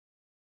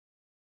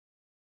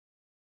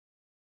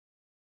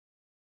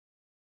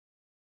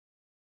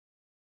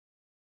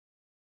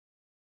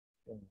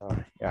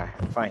Yeah,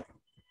 fine.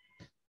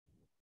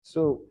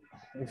 So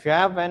if you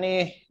have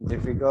any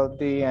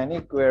difficulty,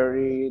 any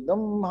query,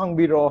 dum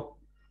hangbiro.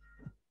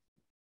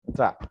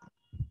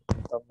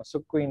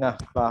 Masuk ko na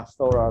class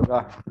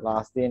toraga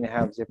last day ni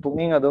have je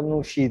pugning adom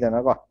nushi da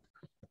na ko.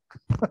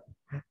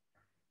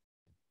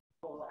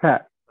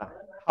 Ha.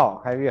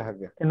 Oh, have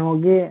you?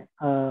 Kenogi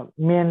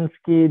mains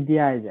ki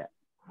diya je.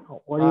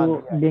 Or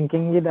you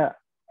banking ki da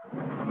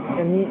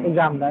any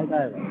exam da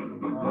ta.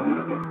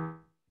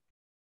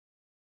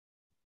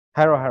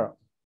 Haro.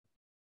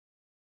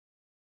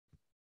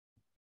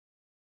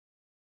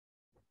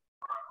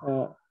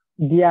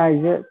 Diya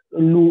je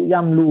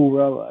yam lu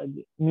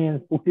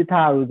means pukti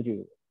tha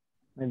udri.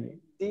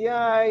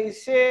 Diya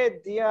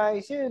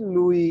se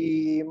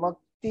lui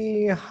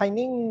makti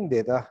haining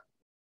de da.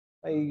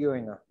 Ay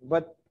na.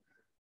 But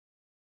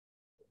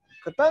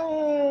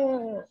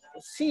katang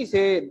si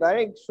se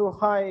direct so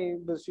high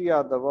basu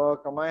yada ba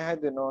kamai hai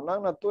de no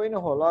nang na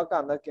toina hola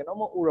kanda keno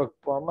mo urak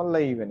pa ma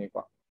lei bani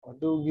ko.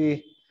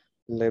 Adugi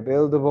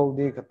level the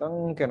body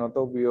katang keno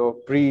to bio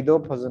pre do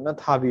phajana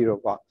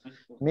thabiro ko.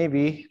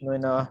 Maybe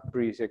noina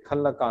pre se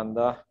khalla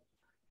kanda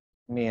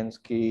means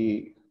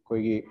ki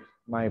koi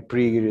my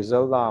pre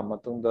result la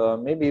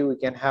matungda maybe we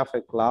can have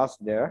a class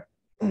there.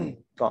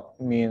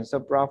 Means a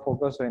pra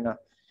focus hoina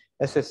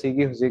SSC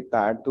ki huzik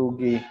tar 2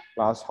 ki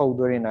class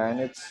houdorina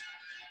and it's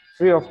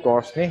free of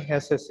course ni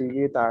SSC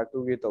ki tar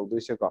 2 ki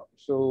tawdu se ko.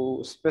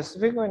 So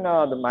specific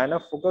hoina the minor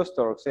focus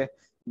torok se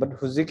but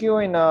huziki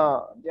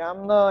hoina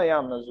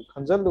yamna zu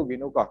khanjalu gi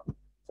no ko.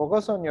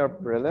 Focus on your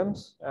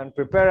prelims and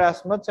prepare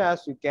as much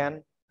as you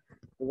can.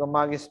 Duga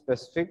magi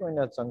specific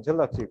hoina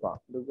changjalak ko.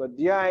 Duga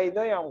DI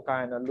da yam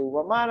kaina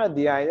luba mana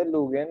DI da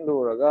lugen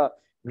luraga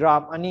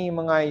graph ani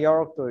mangai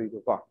yorok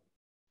to ko.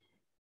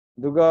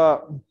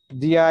 Duga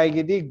DI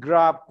gidi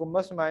graph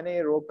kumas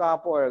mane roka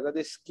poer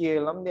gadi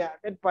scale am dia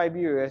et pai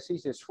bi si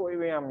se soi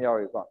we am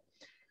yawi ko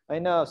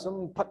aina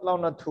sum phatlaw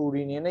na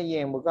thuri ni na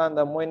yeng bukan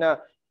da moina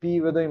pi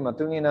badoi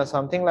matungina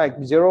something like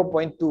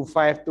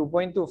 0.25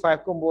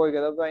 2.25 kumbo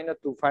ga da aina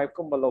 25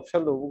 kumba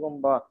loksalu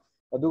gumba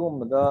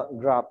adugum da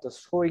graph ta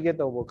soi ge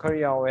to bo khar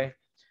yawe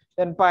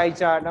then pie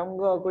chart am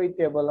ga koi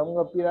table am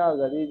ga pira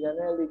gadi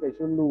generally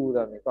kaisu lu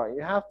da me ko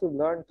you have to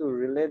learn to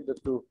relate the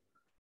two.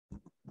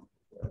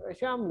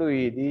 Sham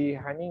lui di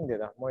haning de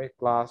da moi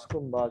class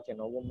kumba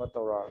keno gumba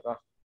toraga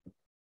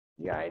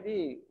ya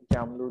di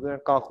jam lu da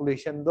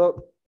calculation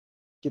do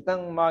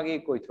kitang magi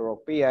koi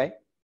thorok pi ai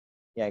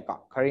yai ka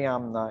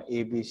khariam na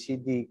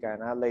ABCD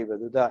kana leiba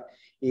du da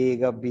A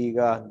ga B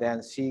ga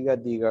then C ga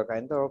D ga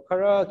kain tor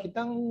khara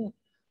kitang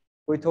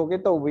koi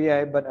thoke to bi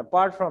ai but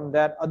apart from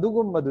that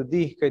adugum madu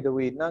di kai do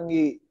wi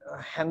nangi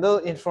handle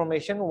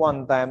information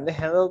one time the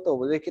handle to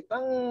bi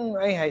kitang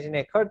ai hai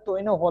sine khar to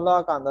ina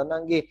hola kan da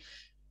nangi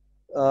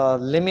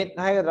limit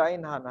hay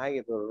rain han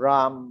hay to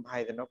ram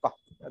hay no ko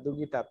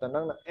adugi tap ta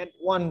nang at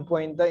one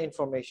point the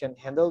information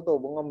handle to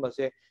bungam ba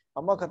se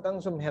ama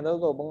khatang sum handle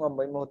to bungam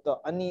bai mo to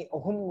ani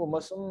ohum gu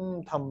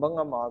masum thambang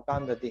ama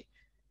kan da di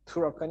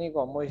thurakani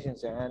ko moi sin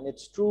se and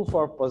it's true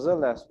for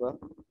puzzle as well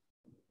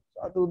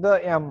adu da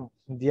yam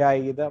di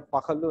da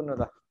pakhalu na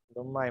da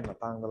do mai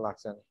matang da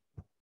laksan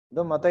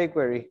do matai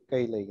query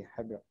kai lege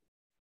habyo.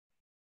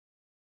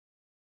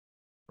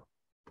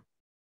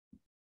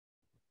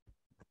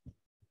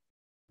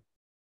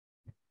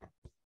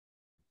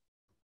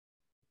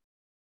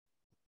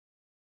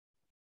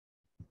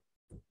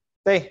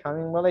 Tei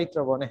haming malai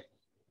trabone.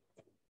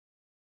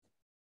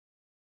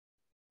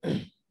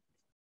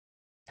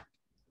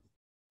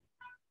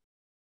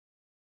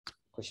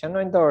 Question no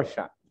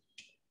indorsha.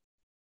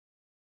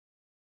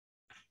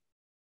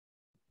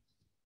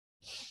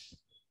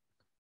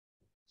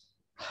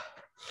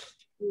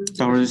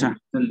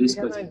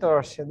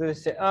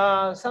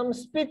 Some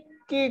speed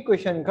key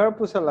question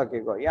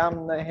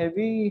yam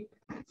heavy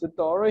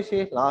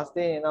last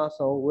day,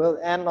 so we'll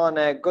end on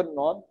a good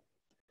note.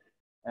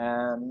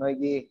 And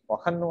noigi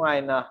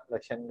wakan na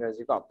election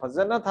gaziko.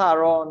 Pazana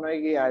tharo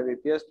noigi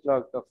IBPS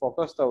clerk the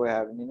focus to we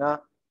have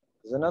nina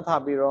Pazana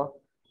thabiro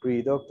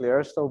pre-do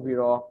clears to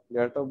biro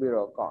clear to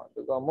biro ko.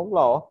 To go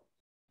muglo.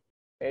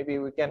 Maybe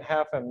we can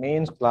have a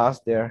mains class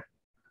there.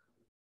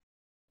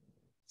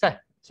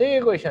 Say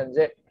question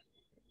je.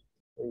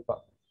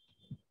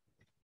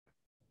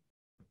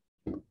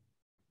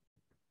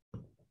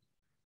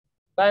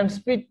 Time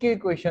speed key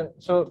question.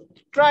 So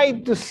try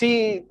to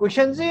see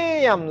question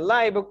si yam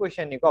live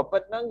question ni ko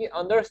but nangi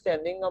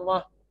understanding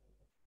ama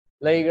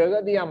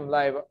laigraga di yam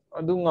live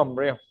adu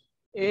ngamre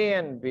A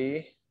and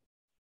B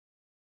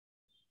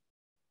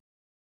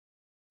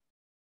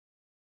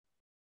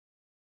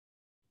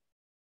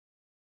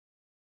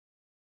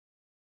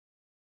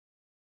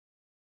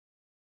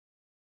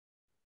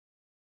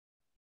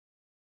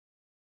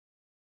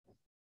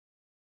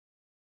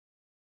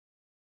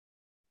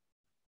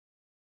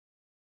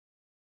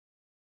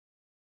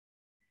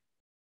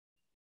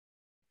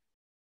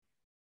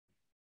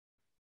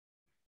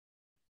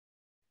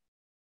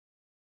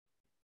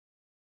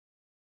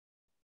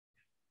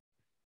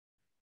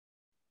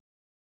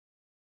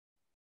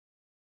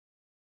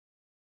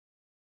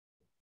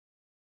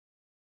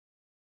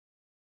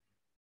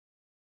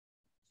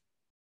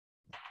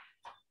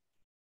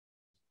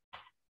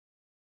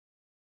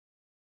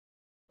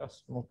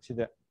Just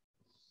mukchide.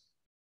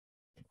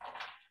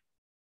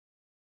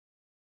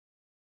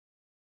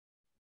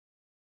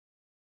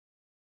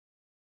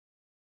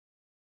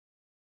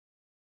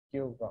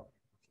 Kyuga.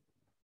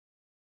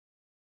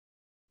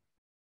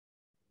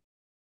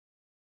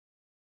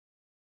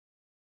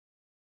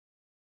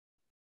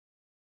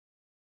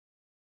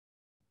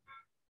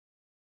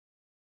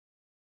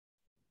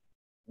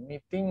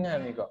 Meeting hai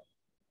ni ko.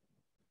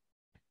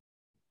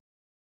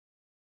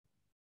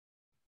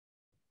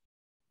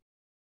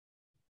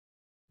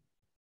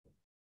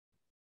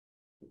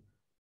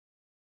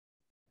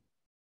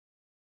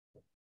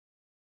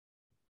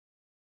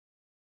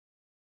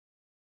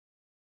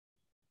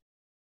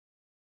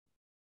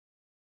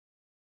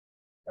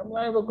 Come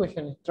live a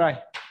question.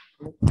 Try.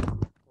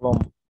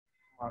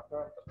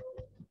 Marker.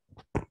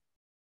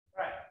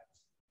 Try.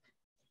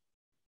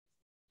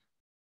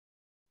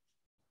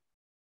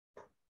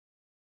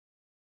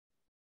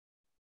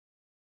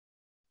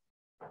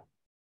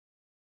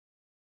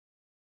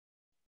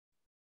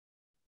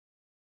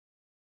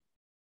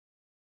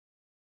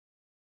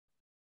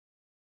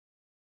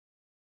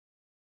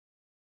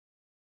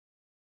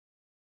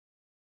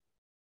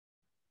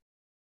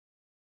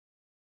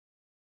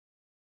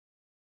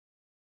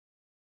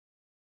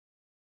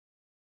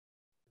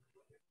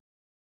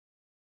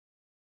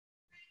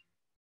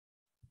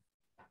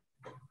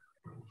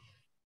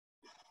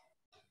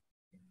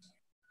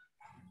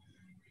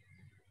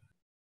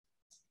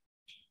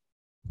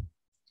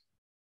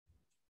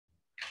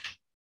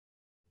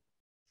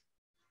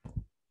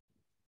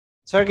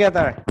 Sir क्या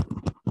था?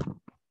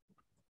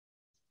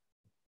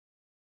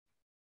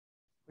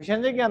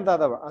 Question से क्या आता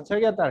था? Answer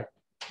क्या था?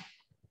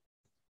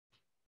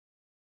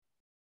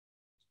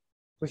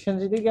 Question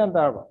से क्या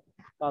आता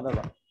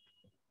था?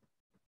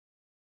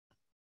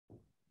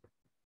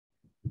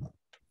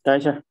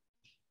 Sir.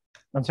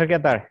 आंसर क्या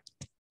था?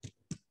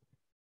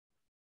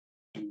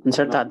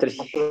 Sir, Tadri.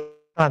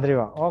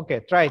 Okay,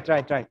 try.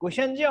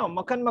 Question jo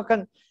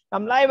makan.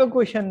 I'm live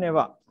question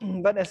neva.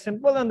 But a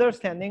simple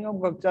understanding of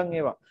gakjang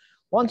neva.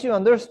 Once you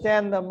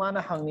understand the mana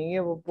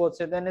hanging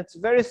then it's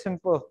very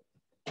simple.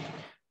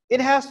 It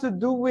has to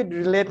do with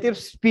relative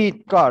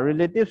speed ka.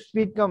 Relative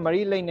speed ka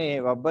mari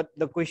laineva. But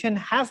the question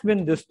has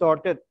been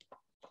distorted.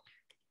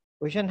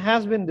 Question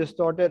has been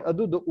distorted.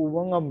 Adu do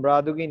uwang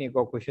ambrado gini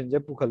ko question je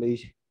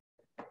pukhalaish.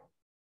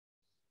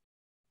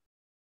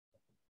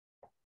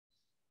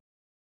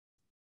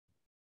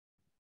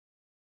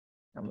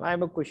 I'm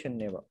live a question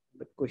never.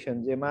 The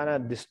question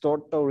Zemana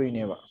distort to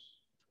never.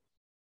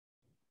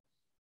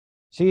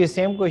 See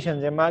same question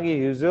Zemagi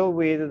usual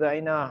way to the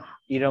ina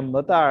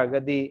irambata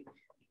gadi.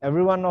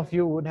 Every one of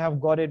you would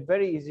have got it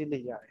very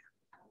easily.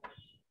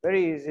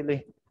 Very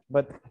easily.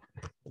 But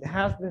it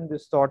has been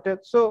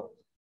distorted. So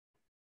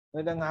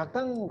but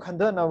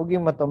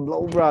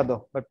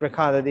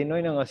prekada di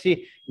noy nga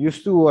si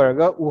used to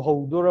warga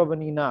uhodura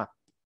banina.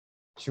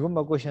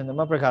 Sigumba question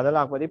ma prekada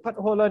lakpadi pat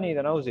hola ni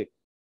na usi.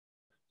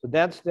 So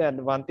that's the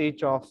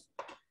advantage of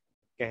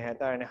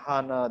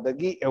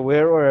the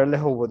aware or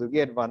the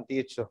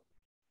advantage. So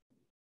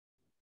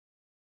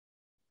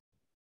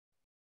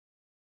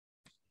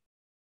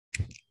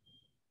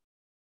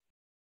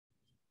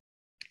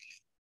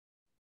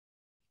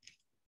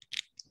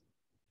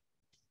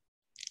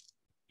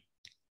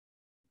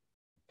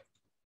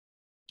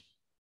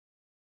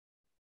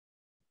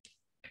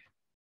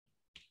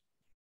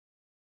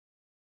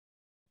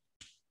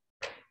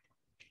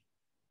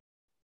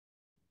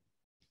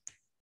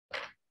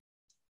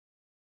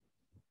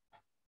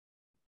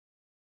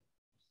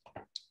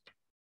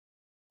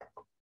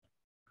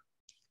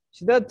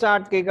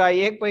chart it's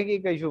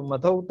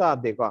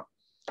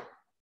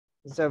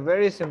a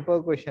very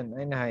simple question.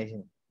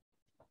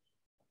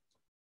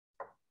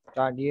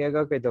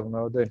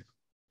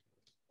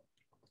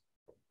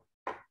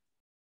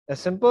 A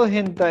simple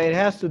hint it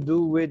has to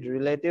do with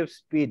relative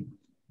speed.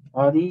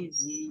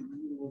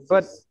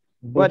 But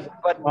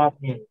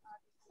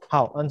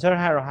how? Answer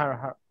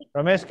har.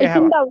 Ramesh ke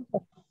have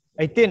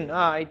 18.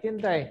 18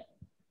 tay.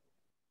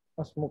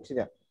 Mas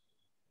muksida.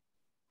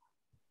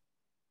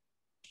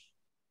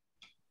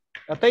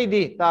 Atay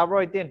di tabro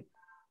 18.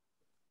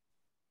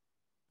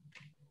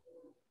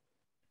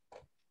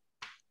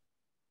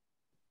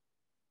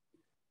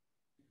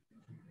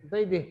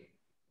 Atay di.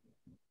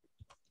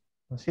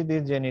 Si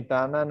di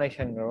Jenitana na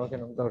siya ngaro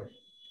kinong tawag.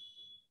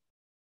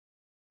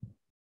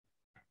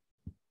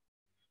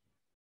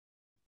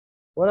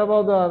 What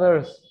about the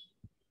others?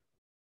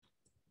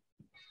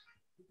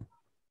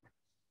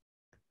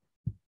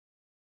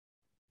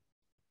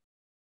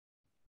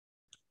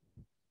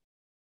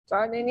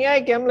 Saan ini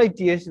ay kem lay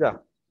TS da?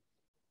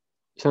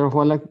 Sir,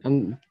 wala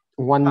 1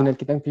 minute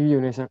kitang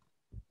preview na sir.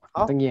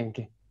 Kitang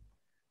yanke.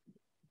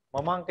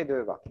 Mamang ke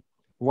doy ba?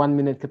 1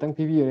 minute kitang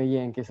preview na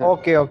yanke sir.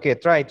 Okay.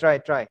 Try.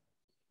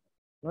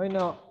 Noi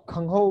na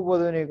khangho bo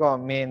do ni ko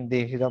main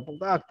de sida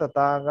pugak ta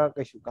ga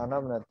kaisu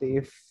kanam na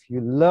if you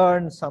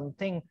learn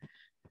something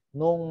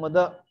nong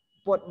mada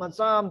pot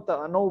macham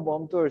ta ano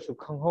bom tur su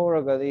khangho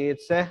raga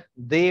it's a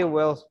day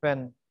well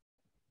spent.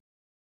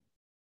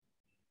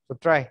 So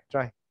try.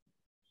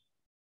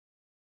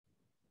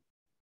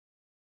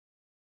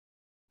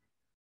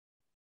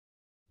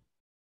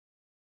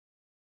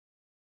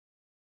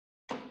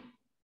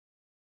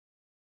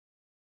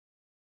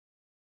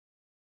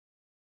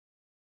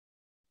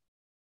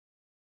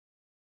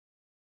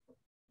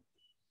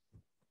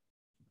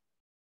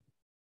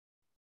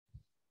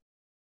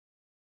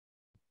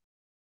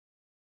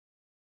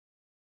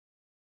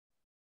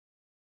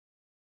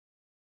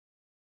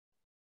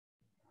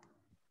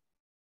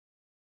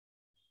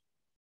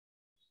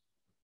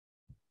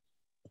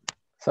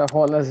 Sir,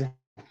 hold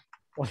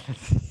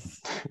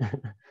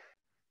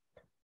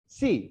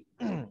See,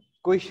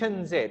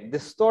 question say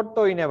distort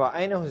to ineba.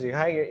 I know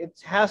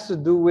it has to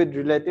do with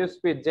relative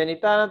speed.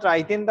 Janita na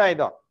try tin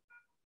tayo.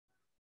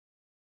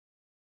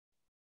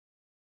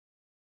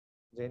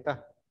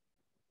 Janita.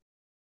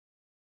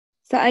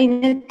 Sa ay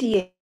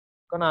nati.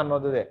 Kano ano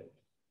do de?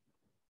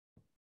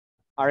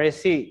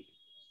 RSC.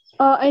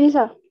 Ay ni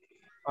sa.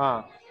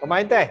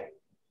 Kumain tayo.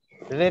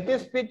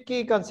 Relative speed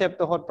ki concept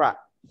to hot pra.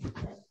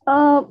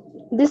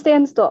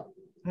 Distance to.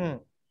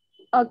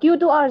 Q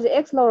to R is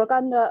X lower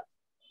kanda.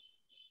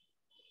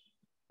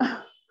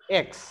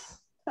 X.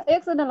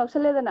 X na lang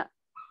sila na.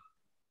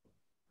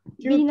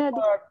 B na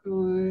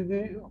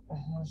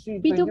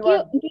P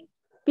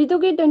to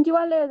Q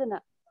 21 le na.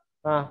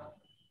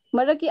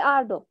 Maraki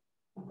R do.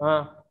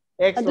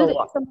 X low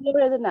ba?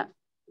 Na.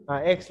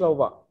 X low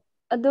ba?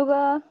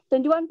 Aduga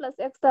 21 plus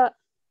X ta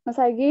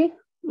masagi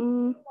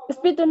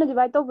speed to na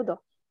divide to budo.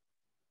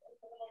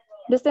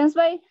 Distance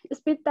by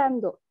speed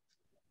time do.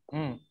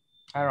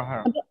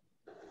 Haro.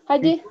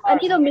 Haji,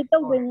 ani do meet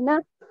to din na.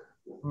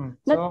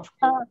 So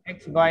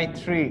X by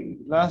 3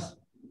 plus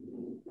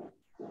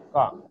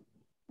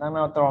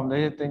now term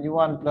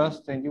 21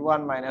 plus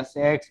 21 minus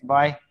X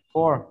by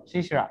 4.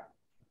 Sisra.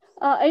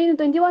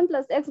 21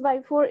 plus X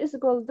by 4 is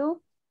equal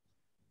to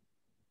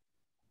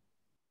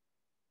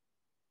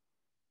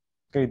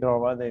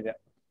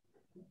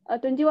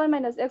 21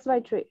 minus X by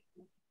 3.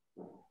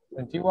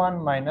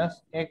 21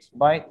 minus X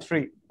by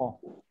 3.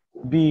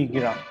 B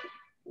gira.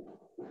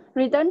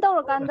 Return to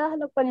rakanda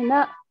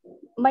halakpanina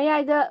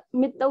mayayda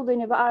meet to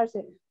din ba R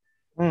se.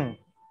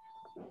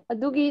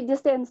 Adugi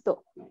distance to.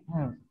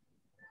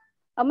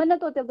 Amana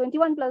total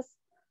 21 plus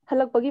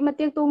halakpagi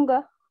matek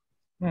tunga.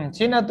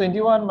 Sina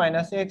 21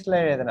 minus X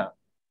layer na.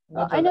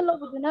 Ay na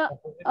lobo na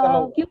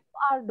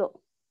QR do.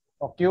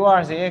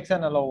 QR si X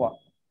na lowa.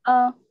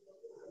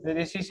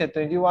 This is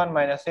 21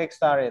 minus X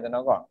star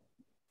na ko.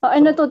 Ay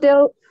na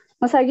total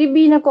masagi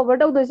B na cover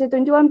to do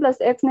 21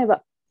 plus X ne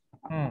ba.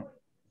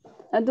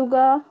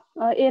 Aduga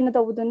A na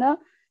to na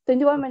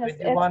 21 minus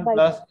X by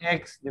plus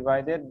X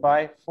divided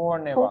by 4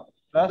 ne ba.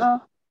 Plus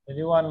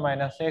 21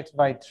 minus X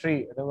by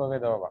 3. Aduga kay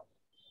ba?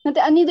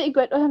 Nate ani do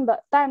equate ohan ba?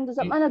 Time do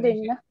sa mana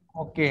din na.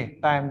 Okay,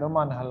 time do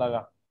man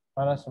halaga.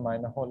 Para sumay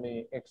na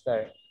holy X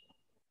there.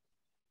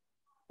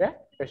 Okay?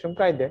 Question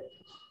kaide.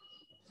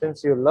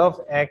 Since you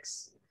love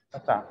X,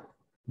 ata.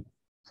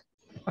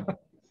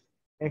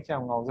 X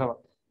ang ngawza ba?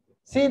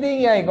 See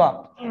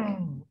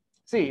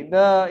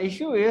the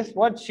issue is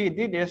what she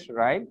did is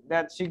right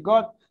that she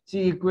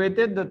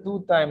equated the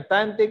two time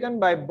taken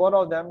by both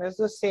of them is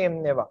the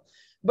same never.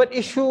 But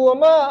issue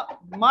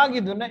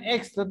magi do na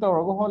X to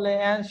hole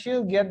and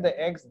she'll get the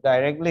X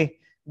directly.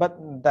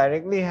 But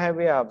directly have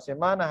up se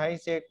mana hai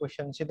se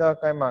question sida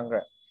kai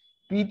mangra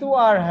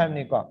P2R have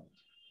ni ko.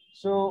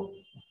 So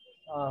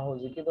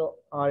hojiki to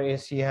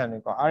RAC have ni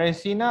ko.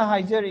 RAC na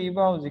haijar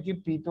iba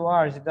hojiki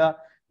P2R sida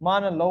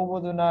mana low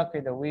boduna kai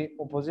the way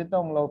opposite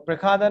om low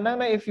prekhada na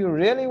if you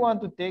really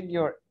want to take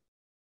your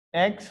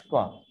X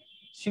ko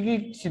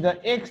sigi sida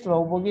X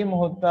low bogi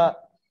mohota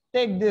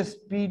take this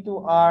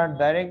P2R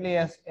directly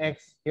as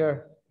X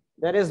here.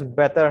 That is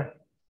better.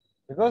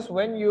 Because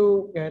when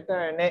you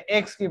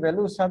X ki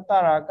value 7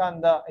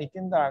 kanda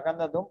 18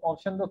 kanda dum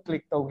option to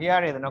click to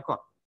gyare na ko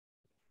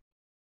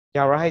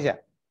ya ra haija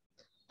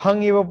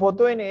hangi ba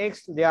photo in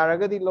X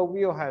liaraga di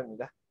lobiyo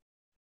haimda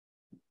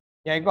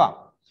yai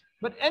ko.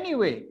 But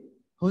anyway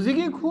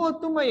huzigi khu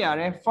tuma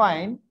yare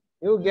fine,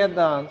 you get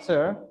the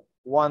answer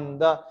 1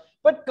 the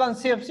but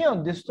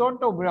conception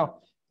distort to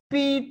bro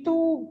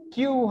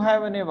P2Q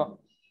have never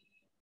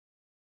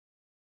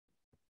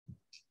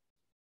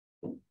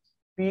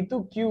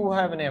P2Q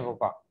have never.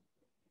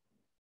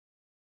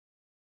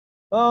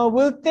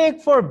 We'll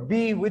take for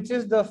B, which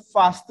is the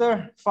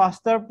faster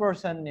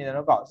person.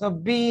 So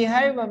B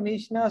have a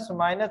mishna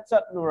sumina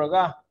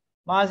chatluraga,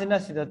 mazina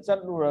sida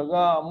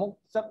chatluraga, muk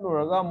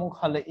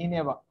hala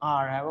ineva.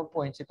 R have a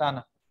point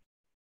chitana.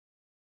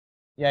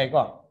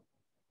 Yaigo.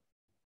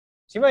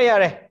 Sima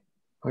yare.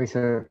 Okay,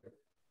 sir.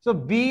 So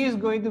B is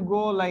going to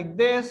go like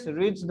this,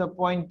 reach the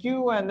point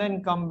Q, and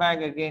then come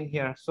back again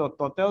here. So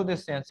total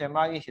distance,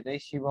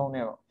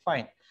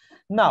 fine.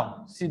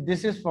 Now, see,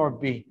 this is for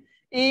B.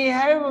 E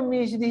have a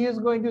means he is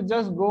going to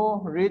just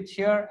go reach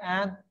here,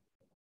 and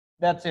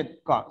that's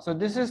it. So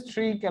this is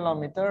 3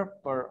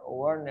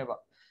 km/h never.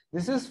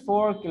 This is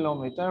 4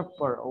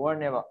 km/h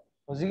never.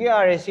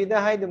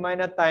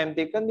 Time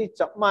taken the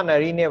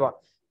chapmanari never.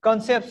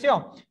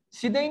 Conception.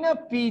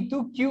 Sidaina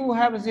P2Q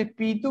have a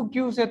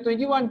P2Q say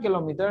 21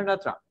 km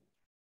natra.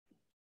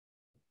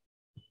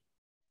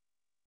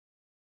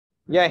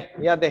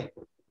 Yeah, they.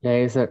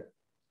 Yes, sir.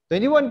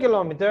 21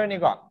 km ni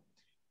ko.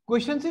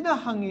 Question sida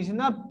hangi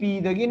na P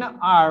dagina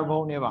R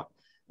bho neba.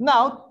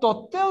 Now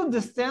total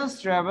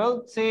distance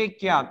traveled say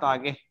kya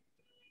tage?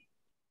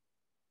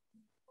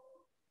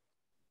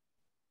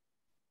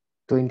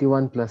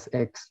 21 plus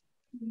X.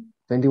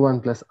 21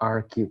 plus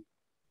R cube.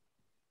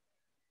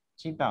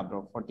 Chita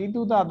bro,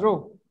 42 ta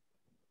bro.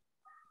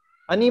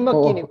 Ani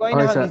makini ko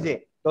ina hangi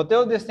se.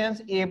 total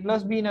distance A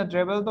plus B na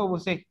travel to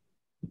buse.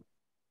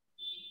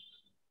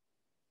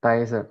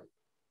 Tai sir.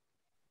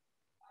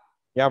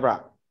 Yeah, bra.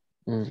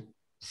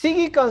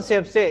 Sigi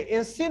concept say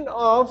instead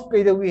of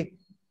kaidawi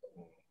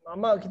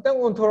ama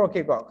kitang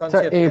unthoroke ko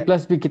concept. Sir A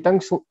plus B kitang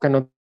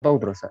cannot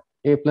tawdro sir.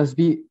 A plus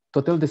B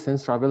total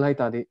distance travel hai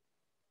tadi.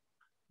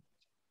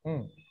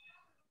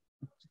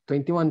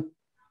 21.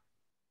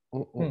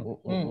 Oh,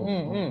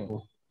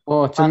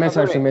 chumme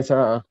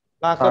sir.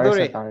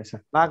 Tare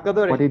sir.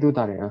 Lakadore. 42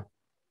 tare.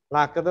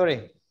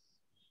 Lakadore.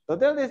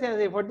 Total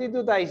distance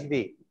 42 times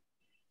D.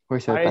 Hoy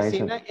sir, Are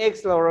sina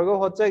X lorago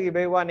hotsa gi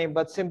bay one,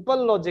 but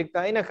simple logic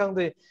ta ina khang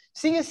de.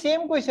 Sige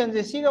same question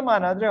je siga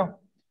mana dro.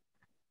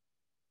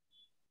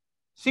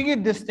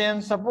 Sige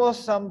distance suppose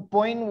some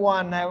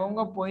 0.1 hai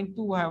wonga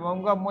 0.2 hai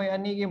wonga moi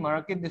ani gi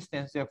market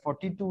distance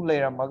 42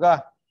 leira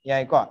maga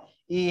yai ko.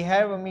 E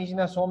have a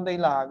mission som day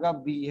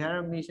laga, B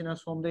have a mission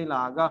som day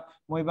laga,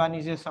 moi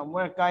bani se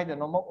somewhere kai the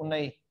normal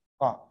unai.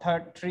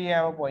 Third 3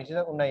 have a point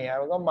unai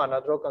have a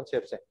manadro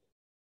concept.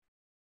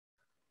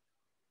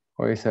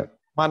 Hoy sir.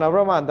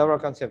 Manavra mandavra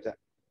concept.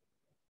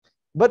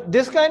 But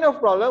this kind of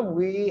problem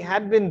we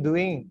had been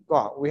doing.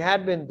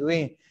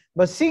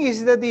 But see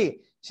is that the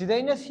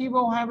Sidaina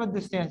Sibo have a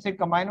distance,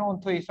 Kamino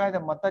on to side the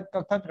Matat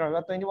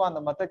Kakatraga 21,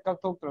 the Matat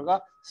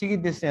Kakatraga,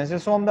 Sigi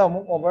distance, some the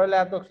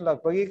overlap of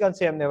Slapagi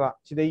concept never.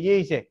 See the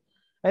ye.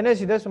 And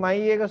as it does my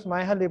yegas,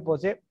 my hali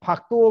pose,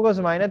 Paktu overs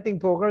minor thing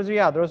pokers,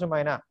 the others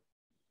minor.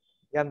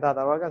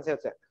 Yanda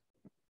concept.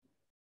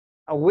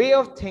 A way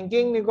of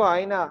thinking, Nico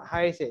Aina,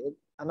 high say.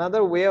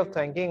 Another way of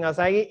thinking, as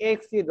I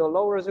X the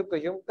lower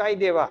Sukajum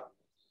Kaideva.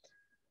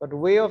 But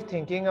way of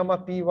thinking, I'm a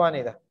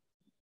P1.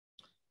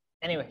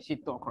 Anyway, she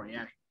talk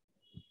her.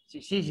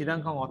 She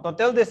don't come out.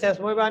 Total distance,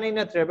 my ban in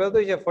a treble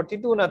to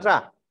 42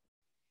 natra.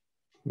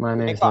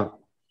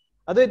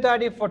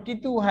 Other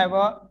 42 have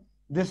a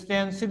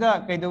distance.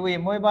 Way,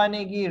 my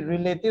banigi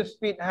relative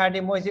speed had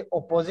a more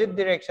opposite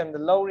direction, the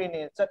lower in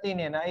it,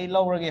 Satin and I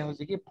lower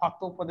Hosiki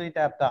Pato for the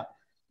tapta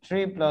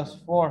 3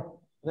 plus 4.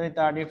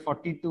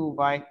 42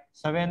 by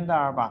 7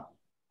 darba.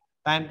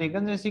 Time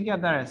taken is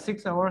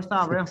 6 hours.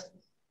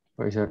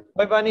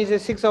 My bunny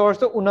is 6 hours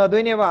to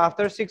Unaduineva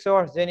after 6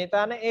 hours.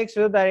 Zenitana X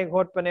will direct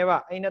hot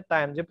paneva in a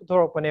time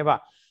Jiputoro paneva.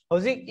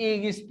 Hosik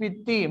egg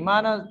speed T,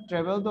 mana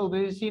travel to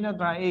the Sina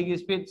dry egg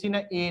speed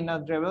Sina in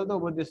a travel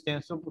over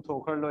distance to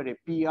Putoker Lodi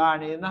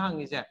PR in the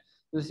hang is that.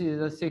 This is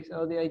the 6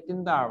 or the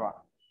 18 darba.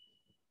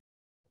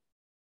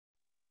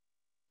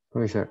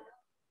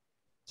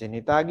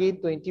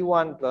 Genitagi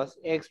 21 plus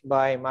x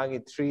by magi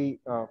 3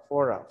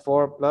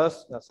 4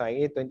 plus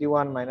nasai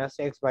 21 minus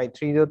x by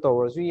 3 do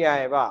towards we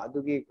ba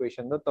adugi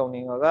equation do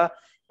tawninga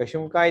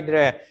kasum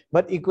kaidre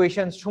but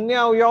equation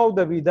sungyaw yaw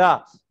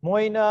dabida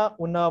moina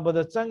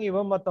unabada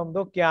changiba matam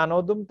do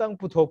kyano dum tang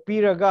puthok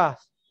piraga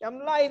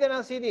yam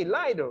laidana sidi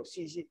laido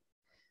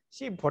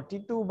si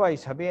 42 by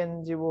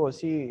 7 jibo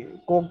si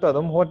kokta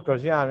dum hot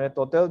karja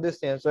total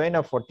distance so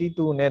ina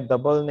 42 ne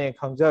double ne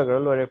khangja gar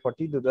lore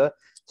 42 the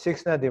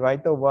 6 na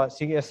divide over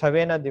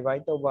 7 na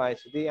divide over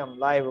sidi am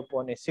live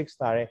upon a 6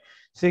 tare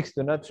 6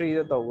 to na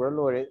 3 to over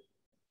lore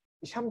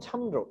isam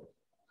chamdro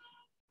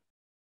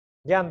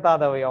yan ta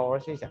da way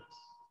over si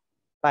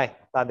tai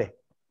ta de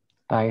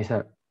tai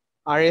sir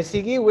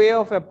RACG way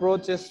of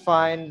approach is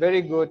fine,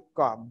 very good,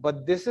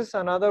 but this is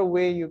another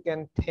way you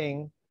can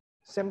think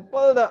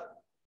simple the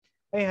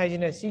I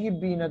hajina sigi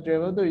B na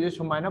travel to is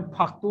sumaina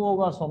phaktu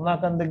hoga somna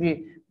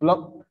kandagi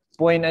block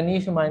point ani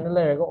sumaina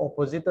lerega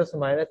opposite to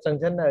sumaina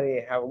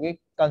changjanari have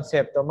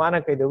concept to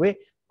mana kaidawi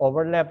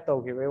overlap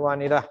to gi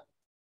wani da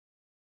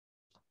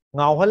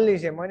ngawhal li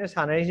se moina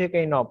sanai se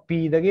kaino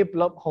P dagi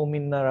plug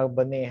hominna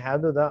bane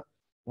have da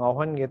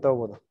ngawhan ge to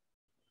bodo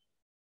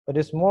but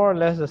it's more or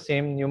less the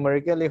same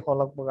numerically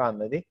holak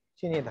baganda di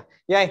chinida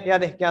ya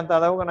de kyan ta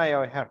da gana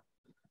ya her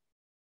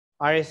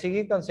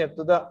RACG concept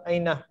to the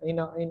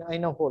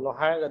aina holo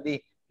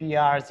haragadi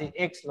PRC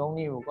X long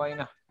you go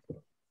ina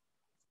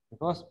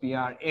because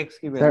PR X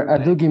ki sir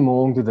adugi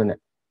moong to the net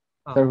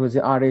sir was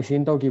RAC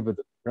in to give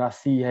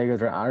Rasi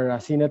hagadra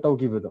Rasi na to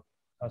give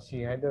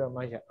Rasi hadra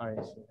ma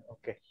RAC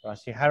okay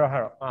Rasi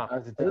haro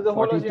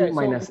 42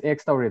 minus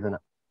X to redana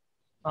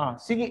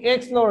Sigi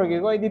X lower gi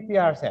go di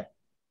PR se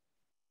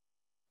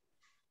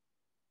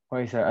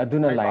hoy sir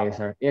aduna lai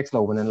sir X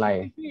low na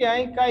lai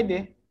yai kai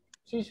de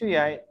si su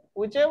yai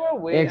whichever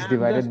way x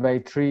divided by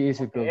 3 is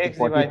equal to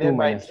 42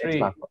 minus 3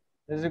 lakh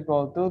is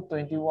equal to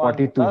 21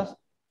 42 plus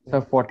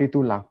sir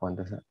 42 lakh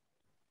panda sir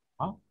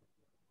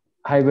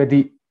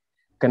haibadi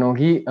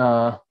kanogi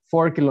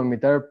 4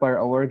 kilometer per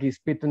hour ki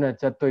speed to na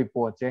chattoi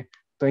poche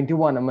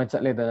 21 ama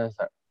chatle da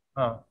sir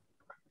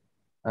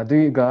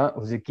aduiga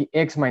hujiki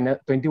x minus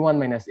 21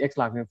 minus x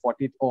lakh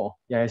 40 oh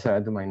yeah sir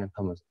adu minus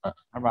thamus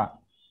aba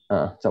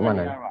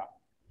chamana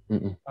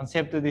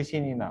concept to the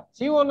sinina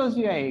si wala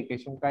si ai ke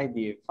sum kai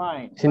di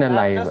fine sina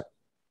live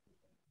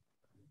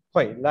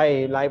hoi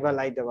lai ba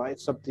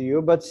it's up to you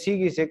but si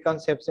gi se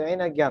concept se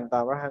aina gyan ta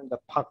ba ham da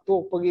phakto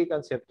pagi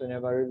concept to ne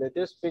ba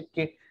relative speed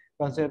ki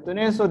concept to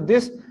ne so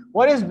this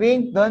what is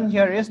being done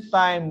here is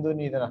time do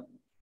ni da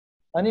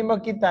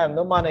Animaki time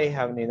no money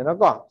have need na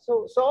go.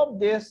 So solve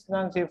this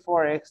nang say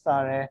 4x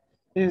star.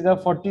 This is the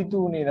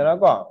 42 need na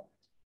go.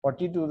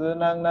 42 the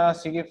nang na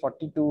sige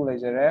 42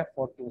 laser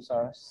 4 2s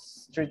are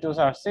 3 2s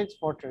are 6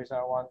 4 3s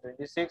are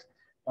 126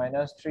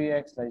 minus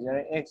 3x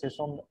laser x is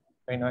from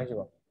kay no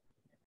jiba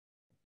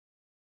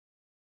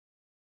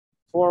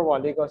 4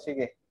 wali ko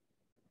sige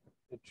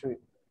 3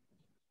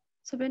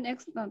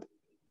 7x not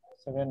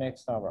 7x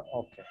star.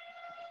 Okay.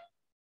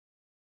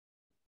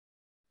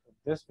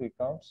 This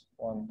becomes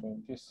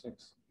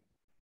 126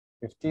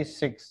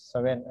 56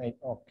 7 8.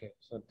 Okay,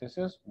 so this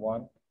is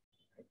 1.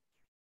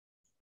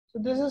 So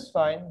this is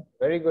fine.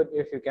 Very good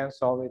if you can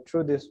solve it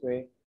through this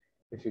way.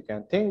 If you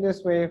can think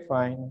this way,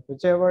 fine.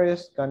 Whichever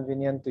is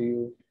convenient to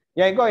you.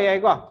 Yeah,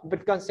 go.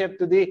 But concept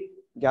to the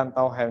gyan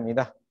tao have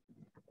nida.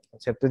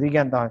 Concept to the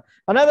gyan tao.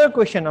 Another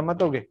question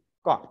amatoge.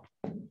 Go.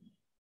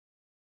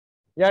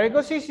 Yeah,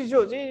 go see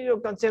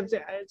concept.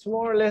 It's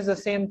more or less the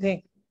same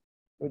thing.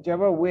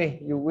 Whichever way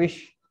you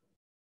wish.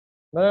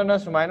 No,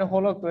 sumaino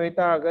holok to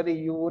ita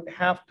you would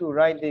have to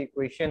write the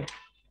equation.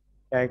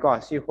 Yeah, go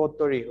see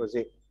hotori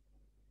hozi.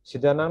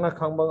 Sida nang na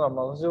kangbang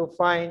amagusu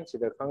fine.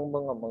 Sida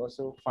kangbang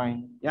amagusu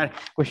fine. Yeah,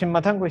 question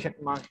matang question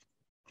mark.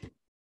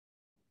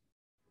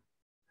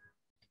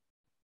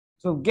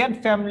 So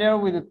get familiar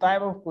with the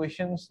type of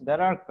questions that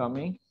are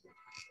coming,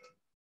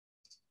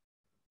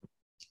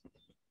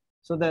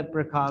 so that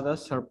prekada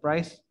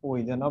surprise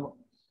oidanab.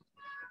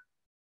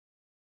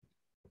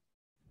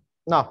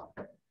 Now,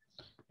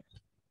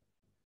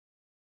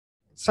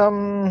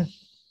 some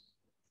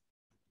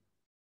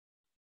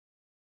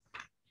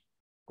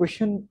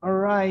question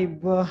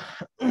arrive.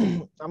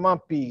 Ama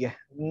pige.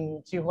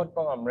 Si hot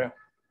pang amre.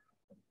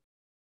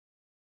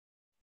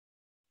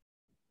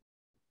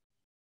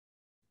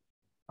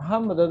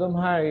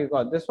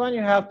 This one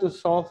you have to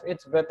solve.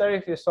 It's better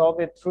if you solve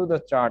it through the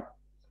chart.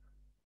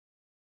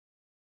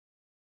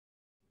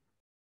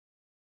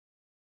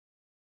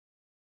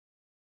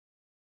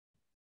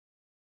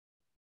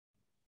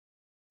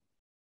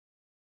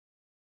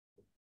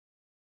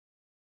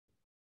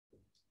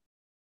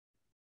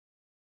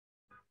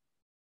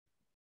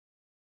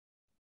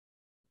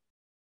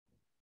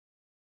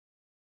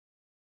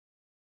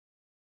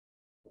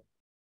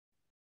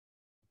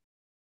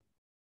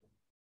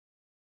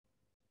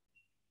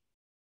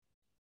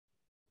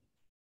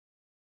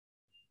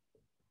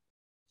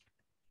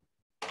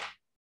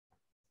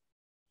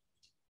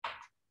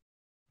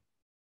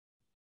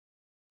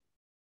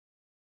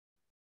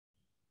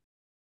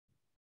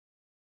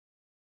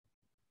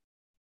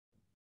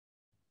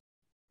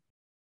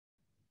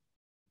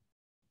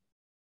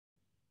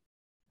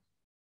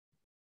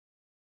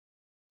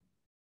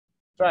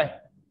 Try.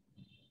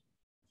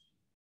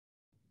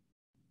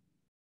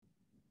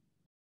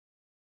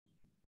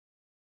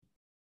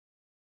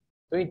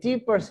 So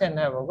 80%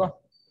 have go.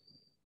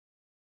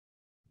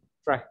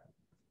 Try.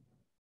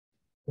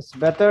 It's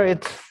better,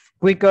 it's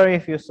quicker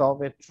if you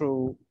solve it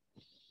through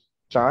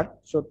chart.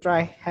 So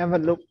try, have a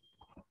look.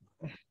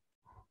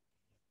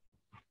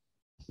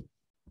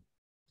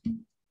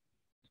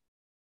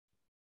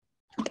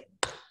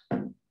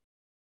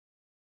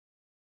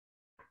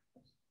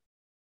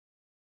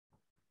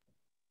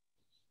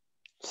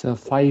 So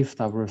 5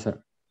 tabro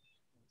sir.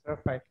 Sir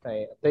 5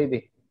 tayo.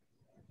 Tay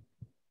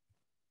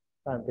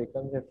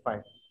taken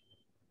 5.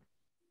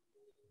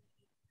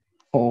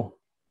 Oh,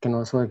 can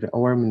also have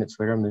our minutes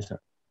where sir.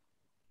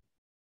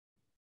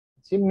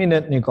 See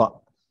minute ni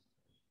ko.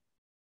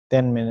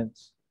 10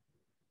 minutes.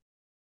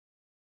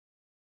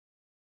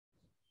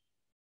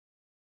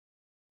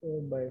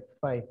 4 by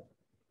 5.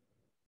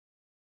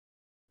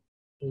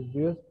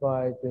 Reduced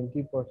by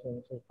 20%.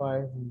 So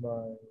 5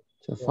 by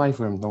So 5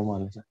 from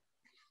normal sir.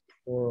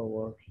 4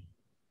 hours.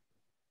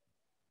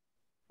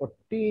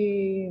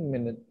 40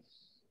 minutes.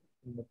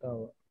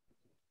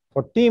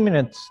 40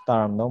 minutes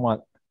taram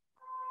normal.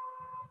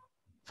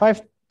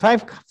 5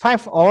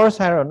 hours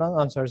haro nang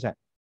answer set.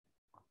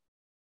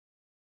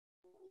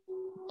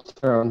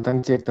 Sir,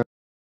 on check.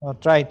 Oh,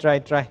 try.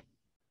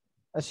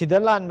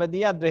 Sidalan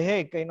badiya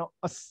drehe kaino.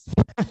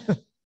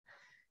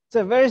 It's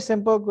a very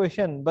simple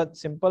question, but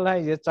simple hai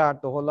ye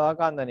chart to hola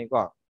kanda ni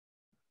ko.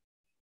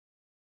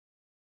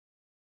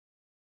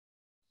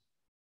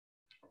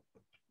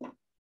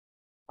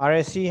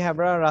 RSC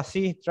Hebra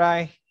Rasi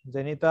try,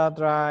 Janita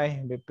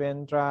try,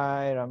 Bipin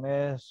try,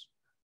 Ramesh,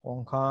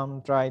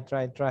 Wongkham try.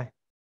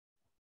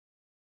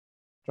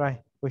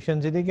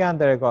 Question CD ke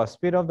andar ko.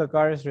 Speed of the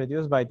car is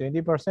reduced by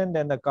 20%,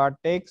 then the car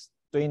takes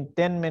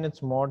 10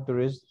 minutes more to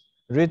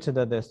reach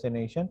the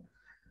destination.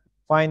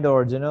 Find the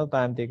original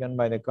time taken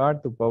by the car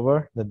to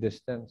cover the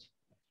distance.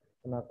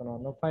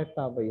 No 5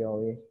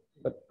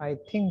 but I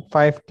think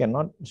 5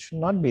 should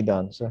not be the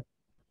answer.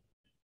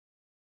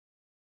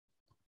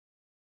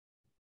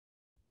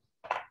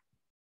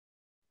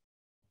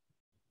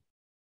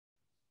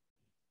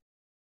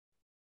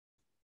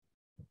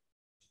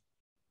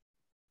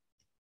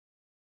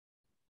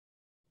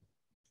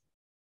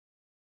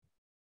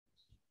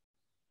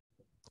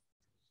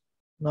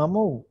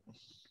 Namu.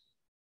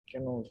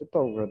 Can also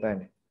talk about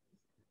that.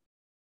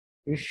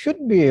 You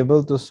should be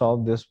able to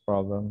solve this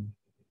problem.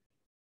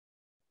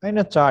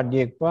 Aina chart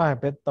yek pa hai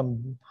pe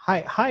tam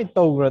hai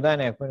togra da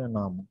ne koina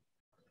nam.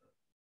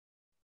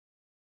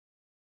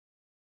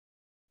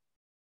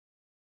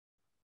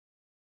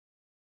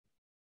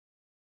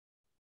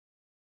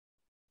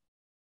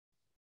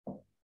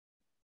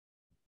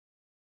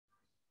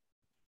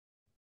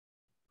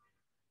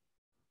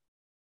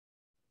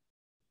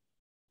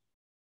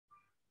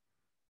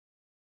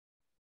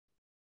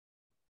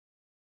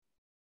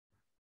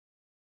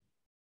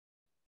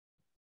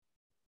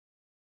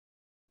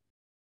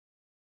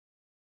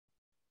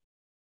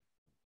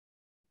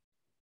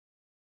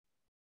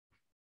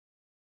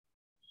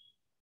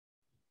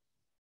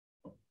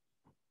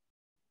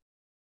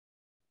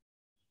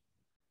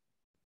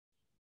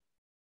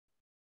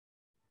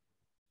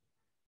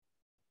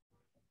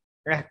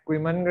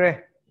 Kuiman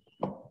gre.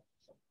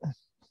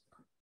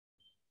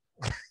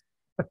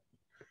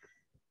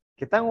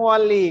 Kitang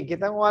wali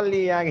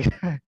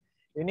yagi.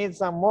 You need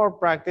some more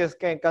practice.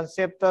 Kay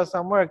concept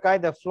somewhere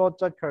kind of flow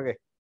chat kage.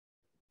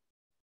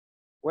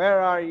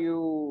 Where are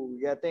you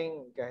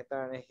getting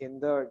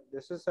hindered?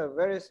 This is a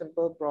very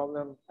simple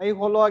problem. Ay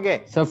holo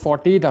age. Sir,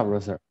 40 ta bro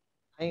sir.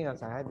 Ay nga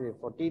sa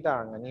 40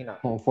 ta ngani na.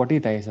 Oh, 40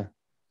 ta sir.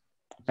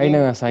 Ay na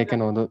nga sa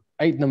kano do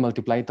 8 na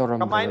multiply to ram.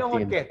 Kamay no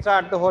hot ke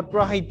chart to hot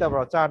bro hita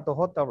bro chart to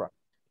hot bro.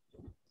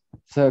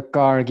 Sir,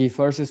 car gi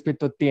first speed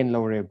to 10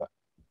 low reba.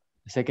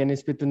 Second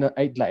speed to na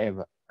 8 la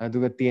eba.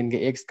 Aduga 10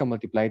 ge x ka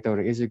multiply to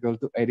is equal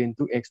to 8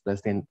 into x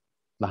plus 10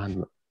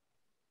 lahan ba.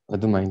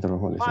 Adu main to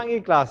hol.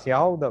 Mangi class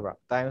yaw da bro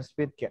time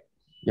speed ke.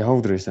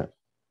 Yaw dre sir.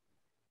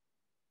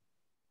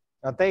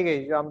 Atay ge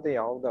exam te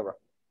yaw da bro.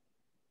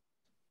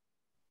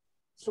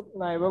 Suk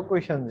na iba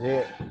question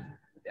je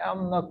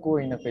yam na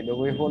koi na pe do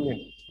we holin.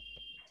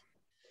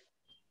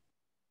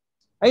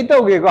 Ay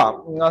to ge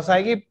ko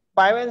ngasai gi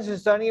Python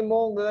system ni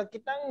mong da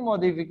kitang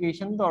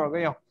modification to ga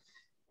yo.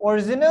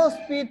 Original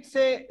speed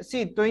say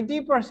see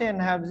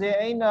 20% have say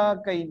aina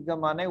kai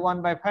gamana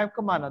 1/5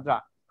 kamana dra.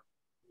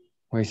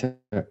 Wai sir.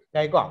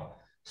 Dai ko.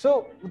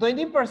 So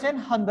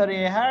 20%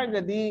 handare har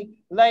gadi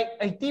like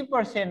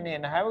 80%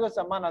 ne ha ga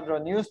samana dra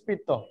new speed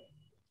to.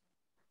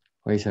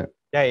 Wai sir.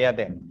 Yeah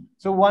de.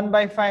 So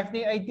 1/5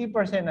 ni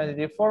 80% na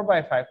di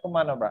 4/5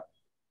 kamana bra.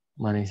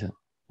 Mani sir.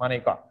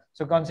 Mani ko.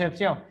 So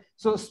conception.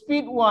 So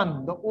speed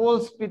 1 the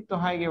old speed to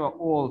hai ga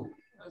old.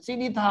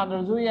 CD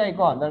thadar ju yai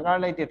ko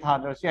darkar lai te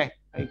thadar su yai.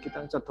 Ay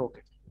kitang chathok.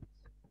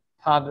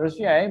 Thadar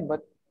su yai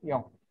but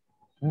yo.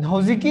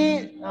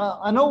 Hojiki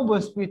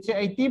anova speed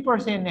say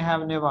 80% ne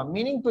have never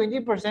meaning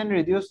 20%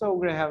 reduce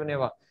to have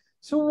never.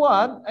 So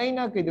what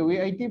aina kidu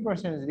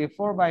 80% is the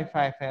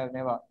 4/5 have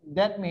never.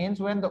 That means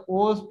when the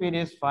old speed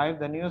is 5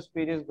 the new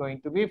speed is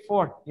going to be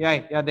 4.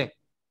 Yai yade.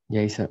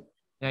 Yai sir.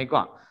 Yai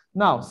ko.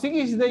 Now sige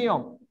is the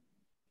yong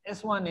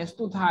S1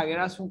 S2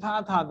 thagera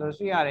sutha thadar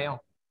su yare yong.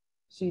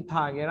 Si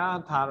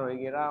thagera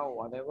tharoigera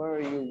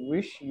whatever you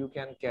wish you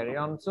can carry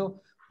on.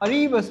 So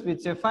ariba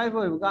speed say 5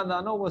 hoy ganda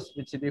anova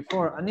speed say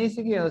 4 ani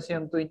sige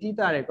LCM 20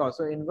 tare ko.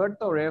 So invert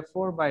to re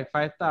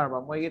 4/5 tar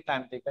ba moi ki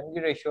time taken ki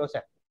ratio se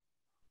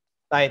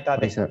tai ta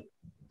de sir.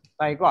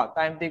 Tai ko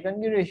time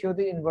taken ki ratio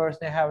the inverse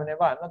ne have ne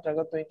ba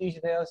natraga 20 se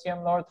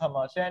LCM lor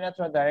thama se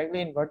natra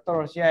directly invert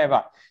to se ai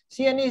ba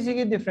si ani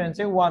sige difference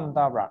say 1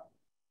 ta bra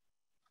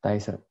Tai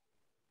sir.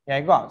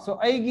 yeah go. So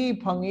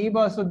aigi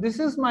phangiba so this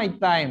is my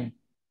time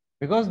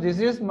because this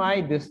is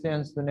my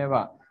distance to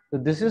neva. So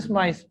this is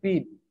my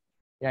speed.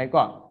 Yeah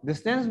go.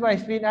 Distance by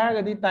speed are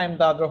gadi time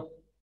ta dro.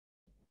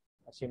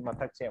 Asim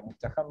matak se muk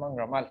chakam mang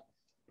ramal.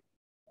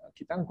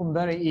 Kitang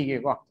kumdare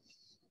ige go.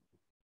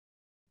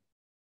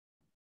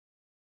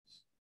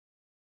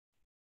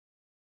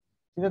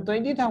 The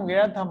 20 tham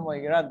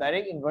gira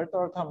direct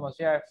inverter tham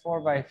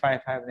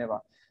 4/5 have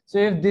neva. So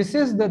if this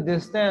is the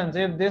distance,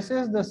 if this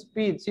is the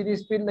speed, see the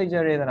speed like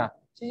jaredana.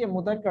 See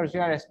mutat kar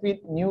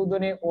speed new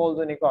done old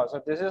done ko.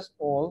 So this is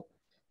old,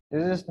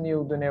 this is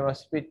new done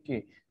speed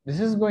ki. This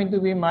is going to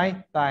be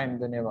my time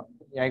done.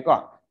 Yeah,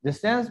 ko.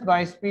 Distance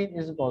by speed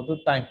is equal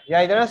to time.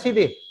 Yeah, idara see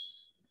the.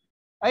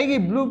 I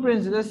give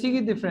blueprints the see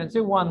difference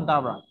 1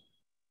 tabra.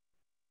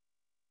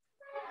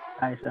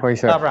 Wai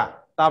sir.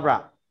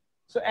 Tabra.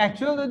 So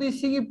actually the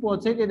see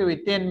poche ke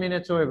do 10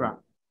 minutes hoy bra.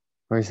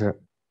 Wai sir.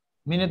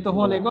 Minute to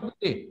hole ko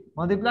the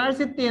multiplier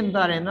se 10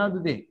 tare na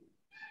the.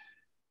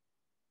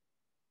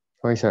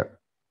 Wai sir.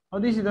 How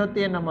this is the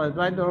 10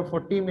 multiply to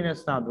 40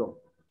 minutes na do.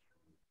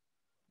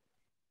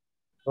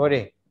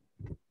 Sorry.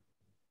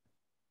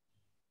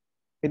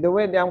 Ito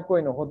way diam ko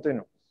ino hoto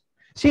ino.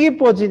 Sige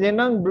po si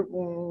nang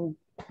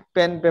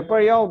pen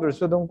paper yaw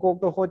so dong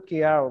kok to hot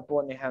kiya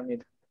po ni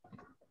hamid.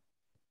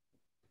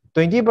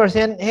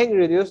 20% heg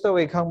reduce to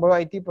way kang ba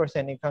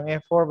 80% ni kang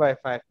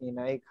 4/5 ni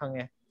na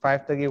kang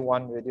 5 tagi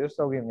 1 reduce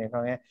to gim ni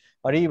kang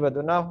ariba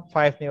do na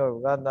 5 ni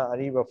ga da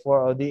ariba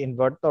 4 di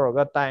invert to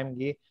ga time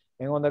gi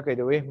engon da kai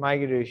do we my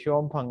gi ratio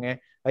am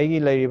phange ai gi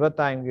lairiba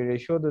time gi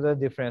ratio do the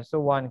difference so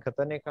 1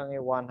 khatane kang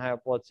 1 ha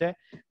poche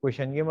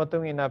question gi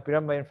matung ina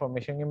piram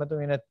information gi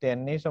matung ina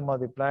 10 ni so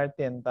multiply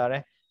 10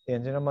 tare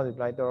 10 sina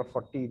multiply to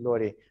 40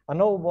 lori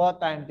anova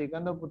time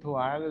taken the puthu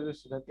haraga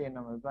sida 10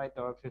 multiply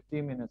to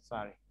 50 minutes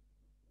sorry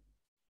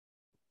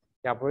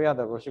ya pura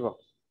da bosibo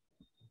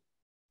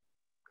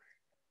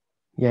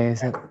Yes,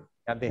 sir.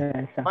 yade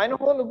minus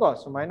hole go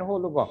so minus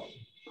hole go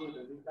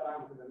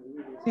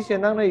si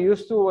senang na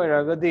used to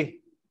where di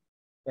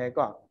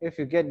if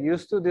you get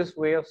used to this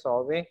way of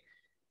solving,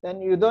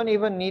 then you don't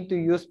even need to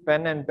use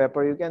pen and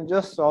paper. You can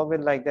just solve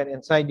it like that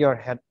inside your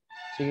head.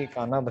 Sige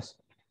kana bas.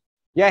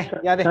 Yeah,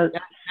 de.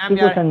 Si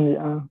question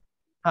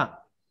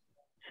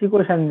si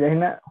question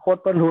jaina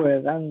hot par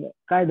huwe kan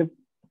kai the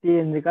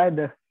tin kai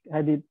the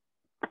hadi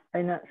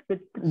aina speed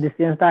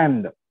distance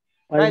time do.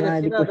 Kai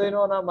the sina do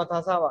no na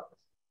matha sa ba.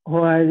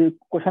 Hoi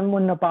question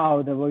mun na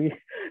pao da bagi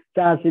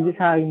cha si di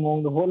sa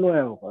mong do hot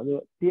lo ko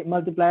do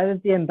multiply the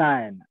 10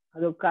 time.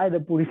 Ado kai the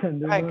position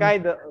do. Kai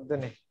the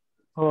ne.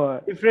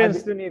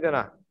 Difference to need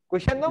na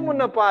question no mun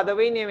na pa da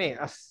bai ne me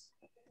as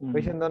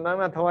question do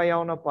na thawa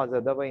yaw na pa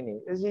da bai ne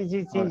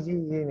ji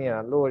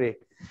ne lo re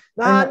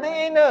na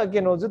na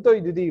keno ju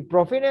to di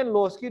profit and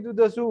loss ki du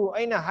da su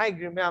aina high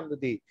gram am du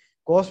di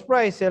cost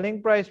price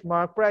selling price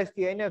mark price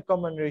ki aina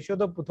common ratio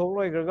da puthok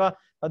loi ga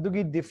adu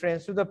gi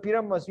difference to the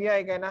pyramid si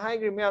ai kana high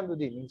gram am du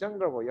di ningchang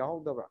dra bo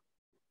yaw da bra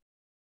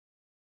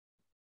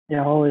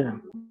yaw ya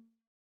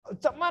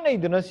chama nei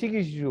du na si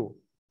gi ju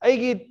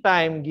aigi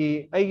time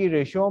gi aigi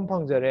ratio am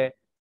phangjare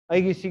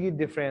aigi sigi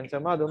difference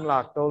ama dum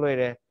lak to loi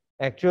re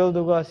actual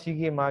du ga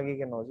sigi magi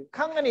ke no ji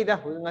khangani da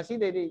ngasi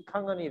de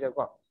khangani da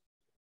ko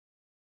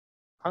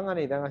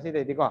khangani da ngasi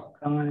de ko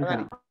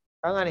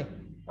khangani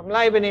am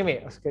lai bani me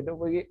aske do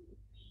gi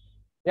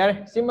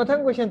yare si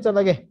mathang question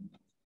chalage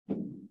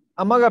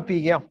amaga pi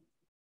ge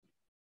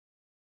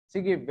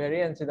sigi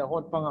variance da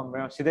hot pangam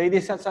ra sidai di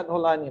sat sat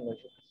hola ni no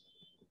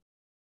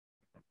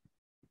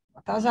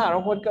Tasa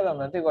hot kalam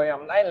na te ko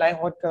yam lai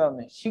hot kalam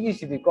ne sigi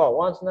sidi ko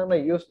once na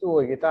used to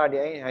guitar di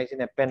ai hai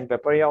sine pen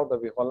paper yaw da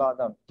bi hola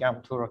da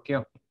kyam thu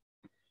rakyo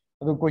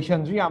adu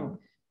question ju yam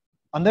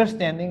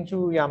understanding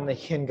ju yam na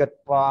hengat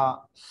pa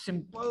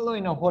simple lo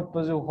ina hot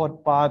pa ju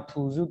hot pa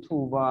thu ju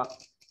thu ba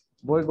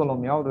boy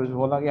kolom yaw do ju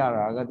hola ya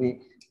ra ga di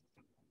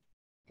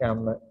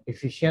kyam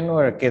efficient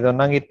or ke do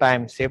nangi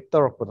time save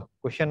to ro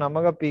question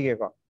amaga pi ge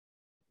ko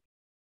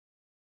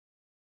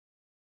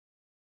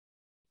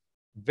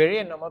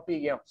variant number P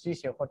game. See,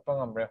 hot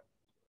pangam.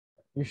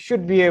 You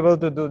should be able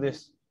to do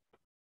this.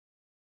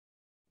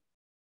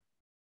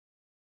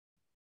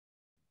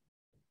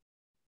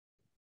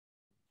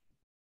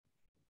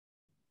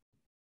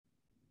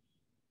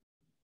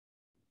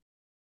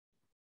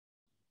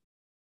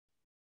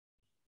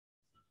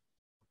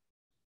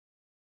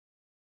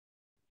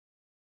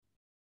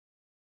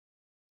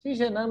 See,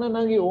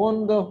 nangi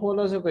own the whole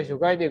as a question.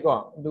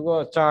 Do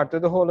go chart to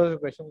the whole as a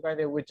question.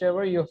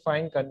 Whichever you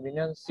find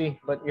convenient, see,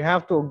 but you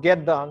have to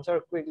get the answer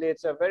quickly.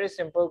 It's a very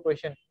simple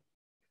question.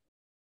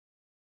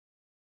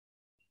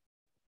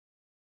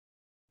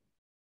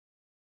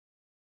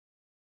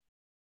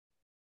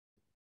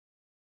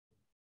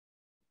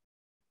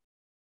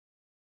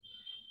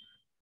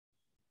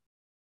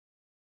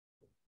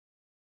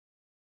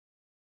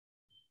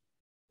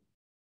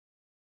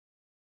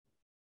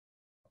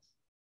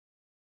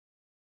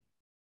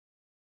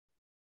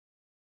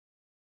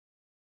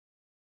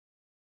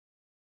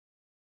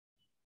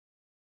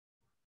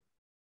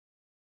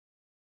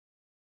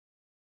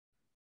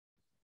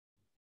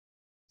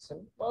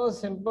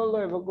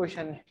 Simple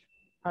question.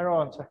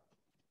 Haro answer.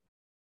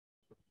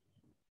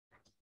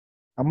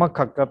 Amma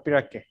khakka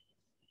pirake.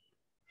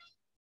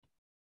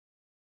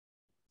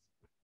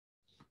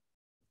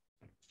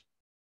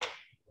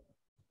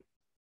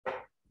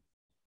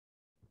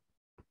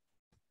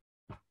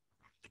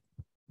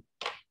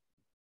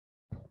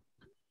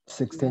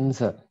 $16,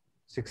 sir.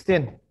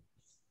 16.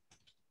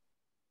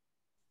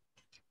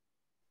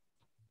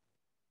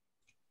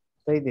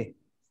 Say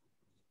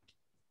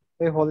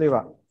holy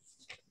ba.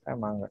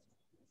 Come on.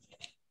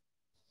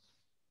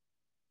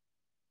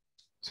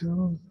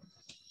 2.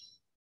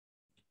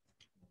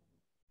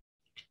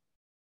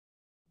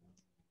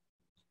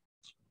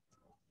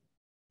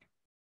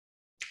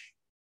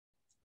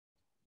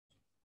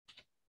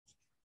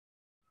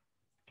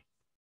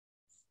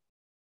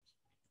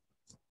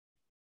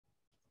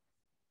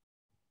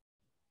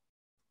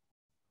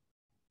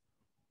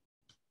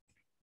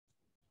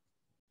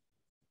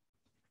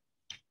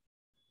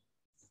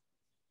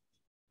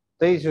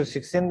 They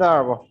 16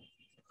 da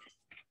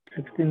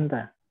 16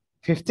 da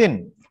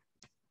 15.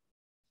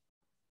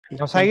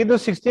 No, say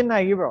 16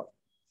 na bro.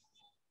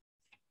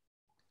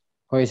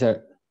 Hoi,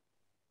 sir.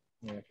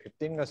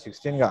 15 ga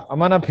 16 ga.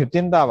 Amana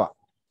 15 da ba.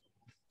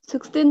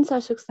 16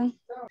 sir 16.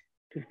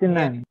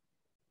 69.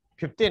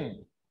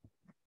 15.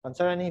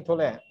 Answer ani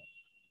thole.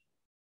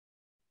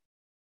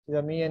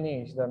 Sida mi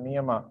ani sida mi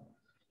ama.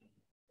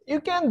 You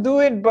can do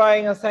it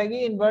by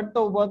ngasagi invert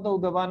to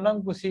the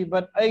banang kusi,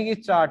 but I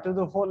chart to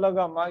the whole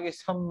laga magi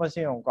some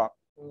masionka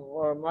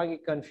or magi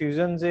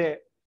confusion ze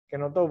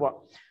kenotoba.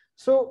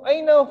 So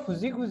I know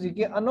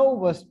Fuziki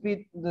anova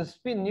speed, the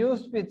speed new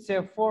speed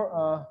say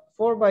 4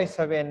 by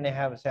 7 ne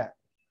have set.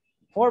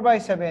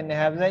 4/7 ne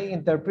have the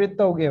interpret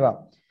to give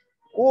up.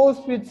 Old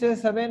speed say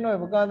 7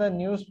 or the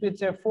new speed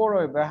say 4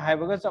 or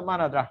have a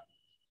samanadra.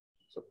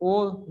 So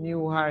all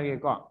new high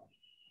go.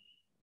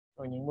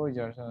 When you move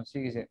your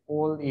see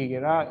all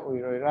egera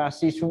or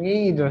see sung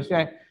either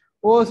say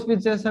old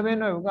speed say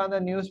 7 or the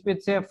new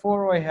speed say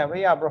 4 or have a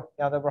yabro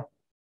yada bro.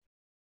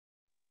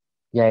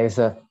 Yes,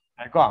 sir.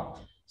 I go.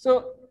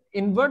 So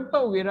invert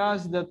to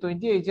the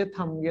 28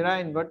 thamgira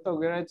invert to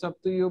it's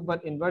up to you,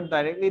 but invert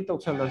directly to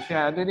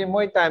Salosha. The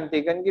more time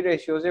taken the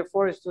ratios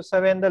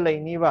 4:7 the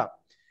line.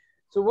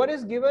 So what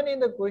is given in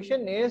the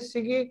question is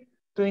Sigi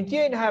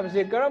 28 have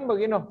the karam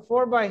bagino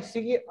 4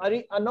 Sigi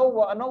Ari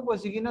Anova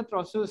Sigina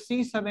Trosu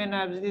C7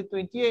 have the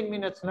 28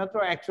 minutes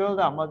natro actual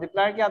the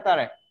multiplier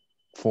kya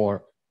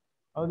 4.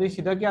 Oh this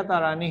is the kya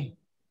tarani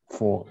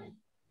 4.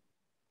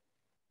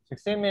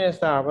 16 minutes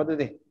tar what do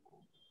they?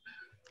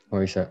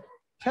 Oh, sir.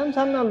 Sam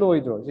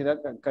Loidro, see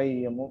that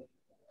Kayamo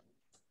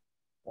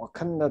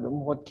Wakanda the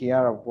what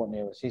Kiara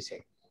Boneo, she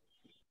say.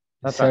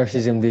 Sir,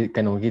 the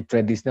kind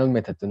traditional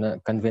method to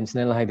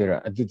conventional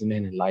hydra, I do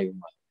live.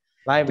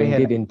 Live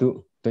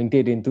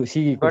 28 into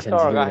C question.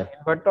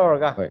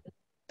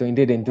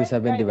 28 into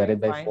 7 divided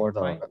by 4.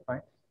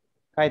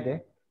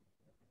 Kaide.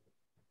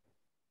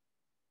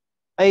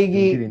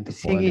 Aigi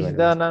Sigi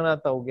Dana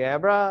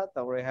Togabra,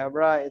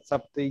 Torehabra, it's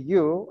up to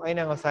you. I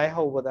know I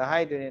hope the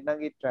hydra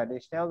nugget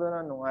traditional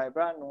no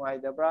ibra, no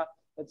idabra.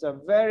 It's a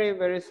very,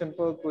 very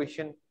simple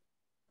question.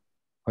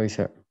 Oh,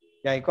 sir.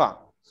 Yeah,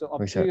 so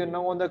up to you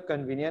know the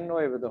convenient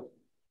way with them.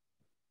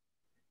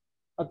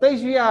 A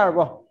taste we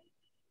are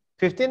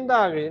 15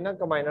 days in a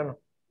combine.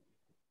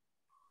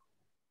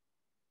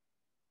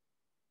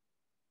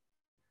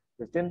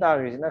 15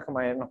 days in a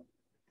combine.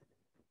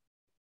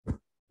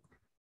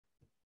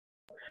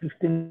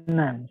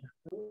 69.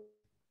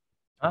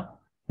 Huh?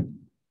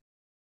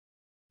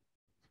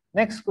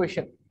 Next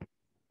question.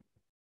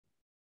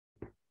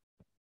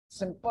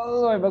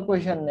 Simple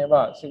question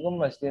never.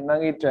 Sigum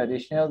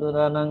traditional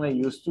do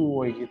used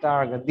to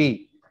guitar do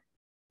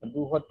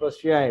what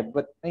was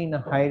but in a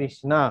high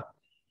risk na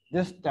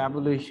just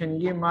tabulation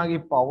give magi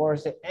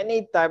powers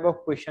any type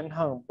of question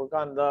hung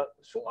the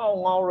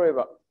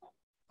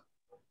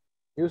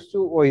used to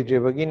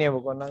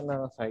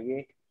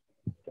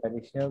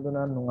traditional do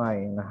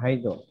na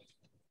high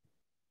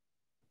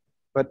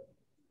but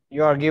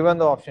you are given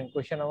the option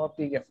question of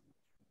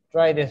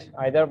try this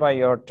either by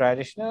your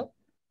traditional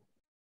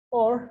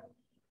or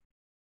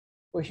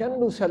question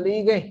do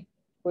salige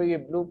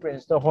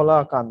blueprints the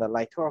whole kanda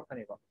light or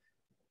canigo.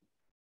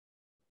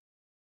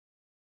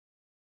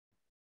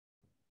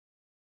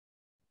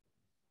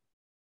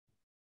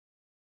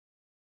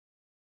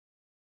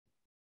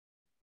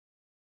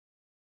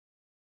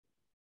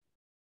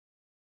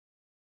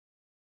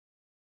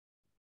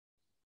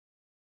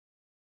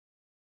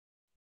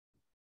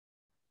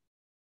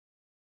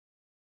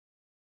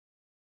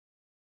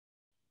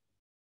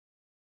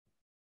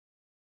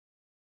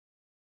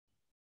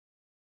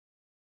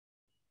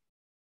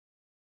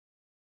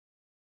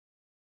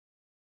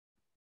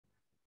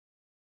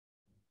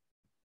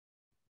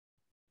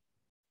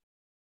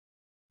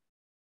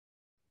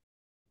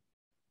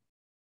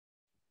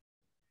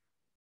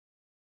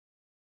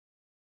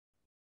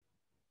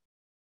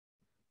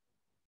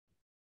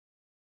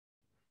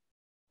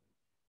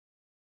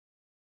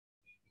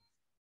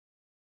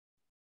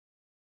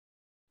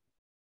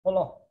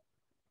 Hello.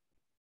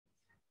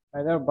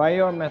 Either by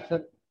your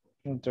method,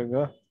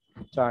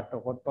 chart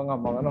hot panga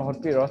hot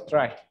piro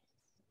try.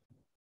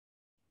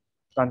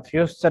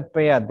 Confused set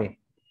payade.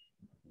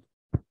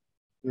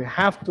 You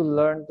have to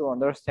learn to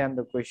understand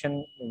the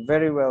question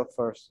very well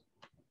first.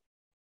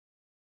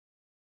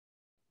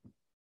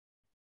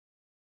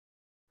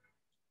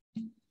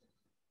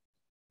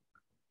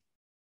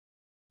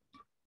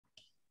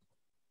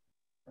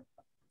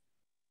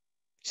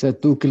 So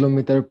 2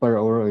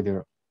 km/h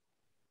either.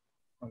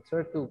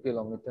 Answer 2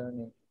 km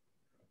ni.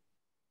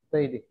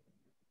 Steady.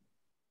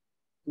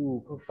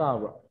 2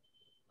 kaba.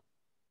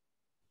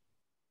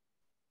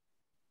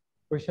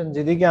 Question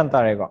jidi kyan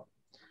tarega.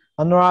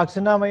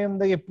 Anuraksana mayum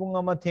dagi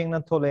punga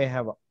mathengna thole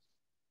haba.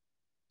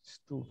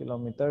 2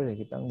 km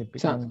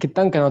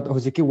kitang cannot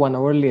hojiki 1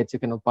 hour late che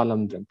cannot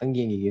palam tang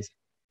yengi gis.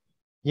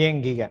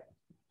 Yengi ga.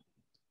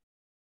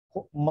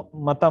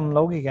 Matam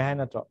logi ga hai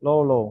na tro.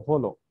 Lo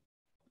holo.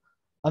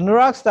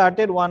 Anurag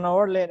started 1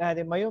 hour late.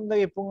 Hadi mayum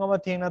dagi punga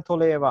mathengna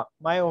thole eba.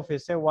 My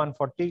office se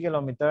 140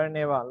 km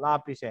neva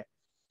lapi se.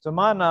 So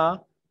mana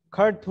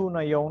Khartu na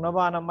yona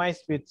ba na my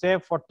speed se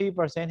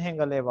 40%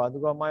 hengaleba.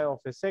 Aduga my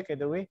office se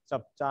kedui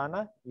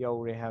chapchana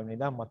yore have ni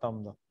da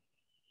matam do.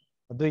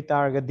 Adui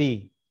targa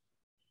di.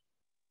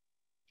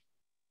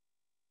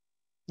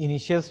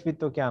 Initial speed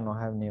to kya no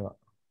have niwa.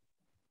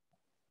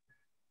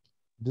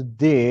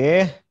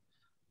 Today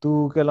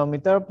 2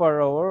 km/h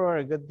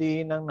or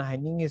gadi nang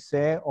nahining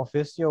ise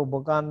office yo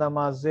bukanda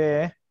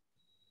maze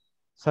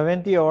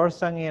 70 hours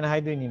sang in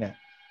haidu ni na.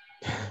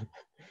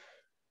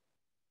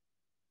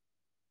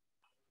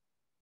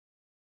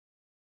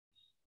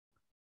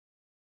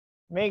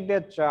 Make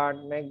that chart.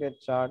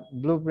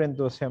 Blueprint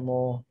to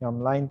semo yam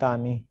line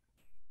tani.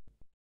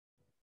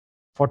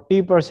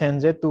 40%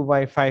 is 2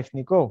 by 5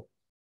 niko.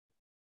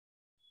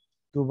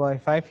 2 by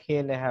 5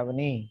 hele have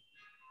ni.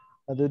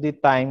 Adu di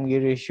time gi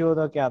ratio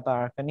da kya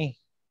tar kani.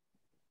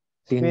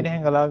 Speed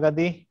hangala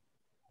gadi.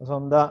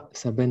 Somda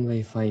 7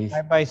 by 5.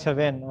 5 by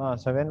 7.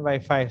 7 by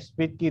 5.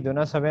 Speed ki do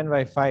na 7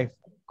 by 5.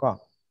 Ko.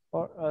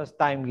 Or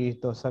time gi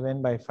to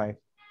 7 by 5.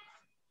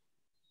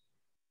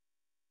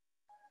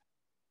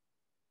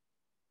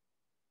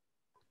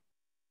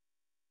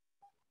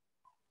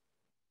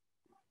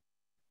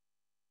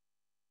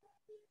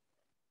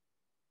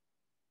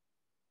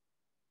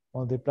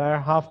 Multiplier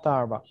half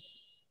tarba.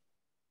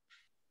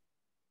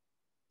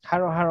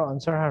 Haro,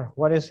 answer her.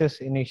 What is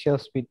his initial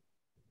speed?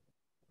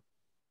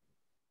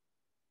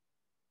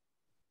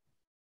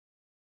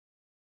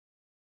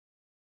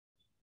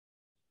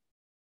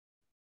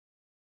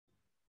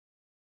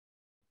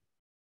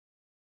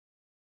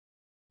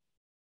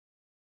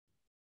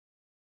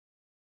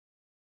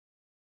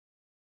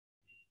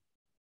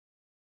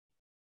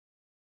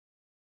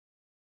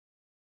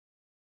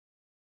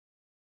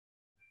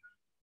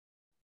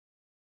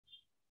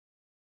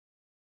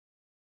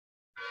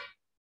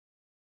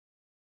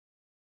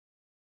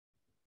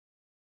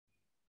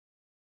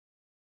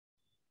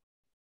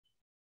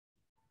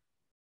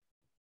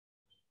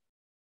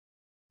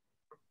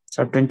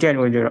 So 28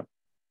 or 0.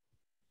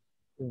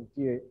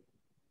 28.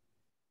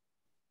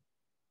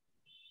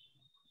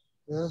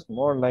 This is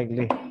more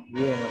likely.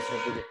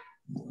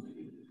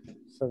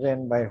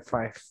 7 by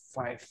 5.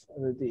 5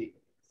 already.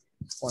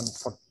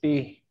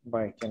 140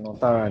 by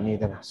Kenotara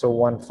needed. So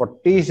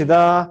 140 is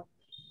the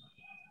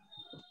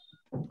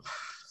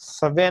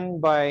 7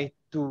 by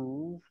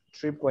 2,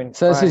 3.5.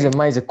 So this is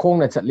a kong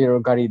na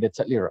chatliro gari da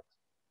chatliro.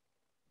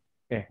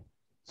 Okay.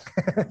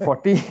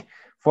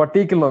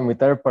 40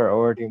 kilometer per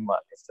hour di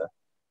malisa.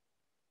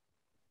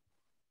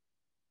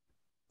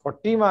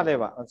 40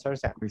 maleva answer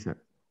sir. Yes, sir.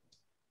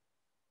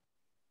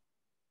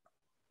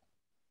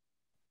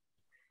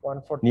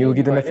 140 New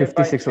given a divided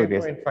by 56 or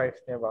 3.5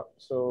 neba.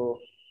 So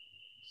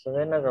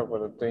 7 na ka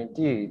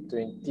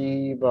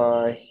 20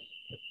 by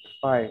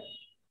 5.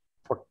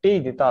 40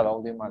 di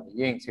talo di mali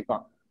yeng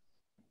sika.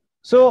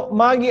 So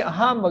magi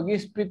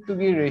ahambagi speed to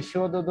gi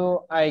ratio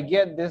do I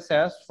get this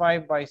as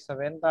 5 by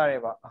 7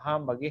 tareba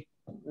ahambagi.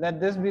 Let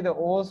this be the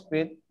old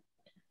speed.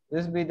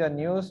 This be the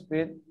new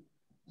speed.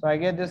 So I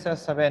get this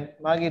as 7.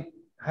 Magi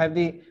have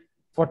the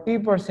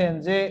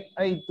 40% j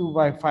I 2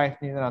 by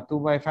 5 ni na 2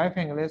 by 5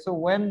 angle. So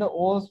when the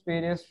old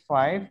speed is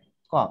 5,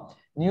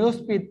 new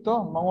speed to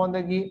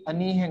mangondagi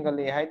ani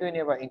hangale hai to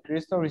neba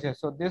increase to reset.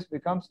 So this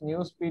becomes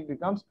new speed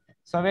becomes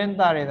 7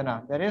 tare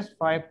na. That is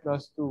 5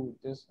 plus 2.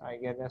 This I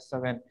get as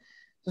 7.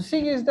 So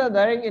C is the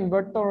direct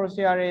inverter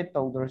CRA,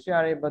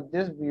 but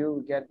this view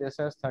we get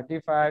this as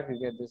 35, you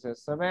get this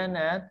as 7,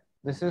 and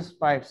this is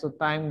 5. So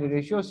time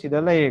ratio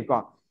sidalay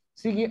ko.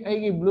 See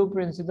agi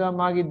blueprint sida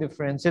magi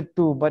difference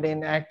 2, but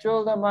in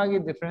actual the magi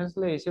difference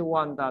lay is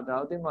 1 da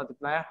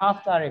multiplier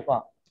half tare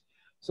ko.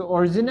 So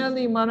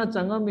originally mana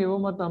changam evo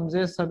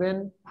matamje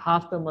 7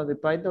 half the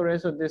multiply to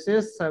so this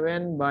is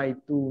 7 by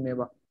 2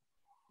 neba.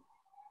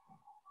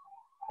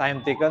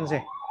 Time taken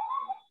se.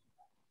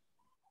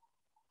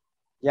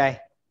 Yay.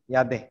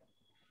 Yade.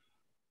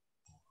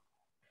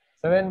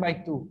 7 by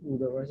 2.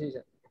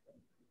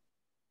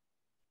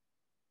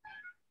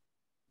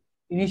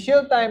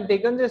 Initial time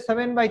taken is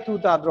 7 by 2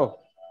 tadro.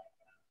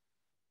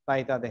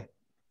 Taita de.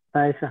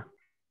 Taisa.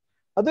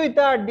 Ado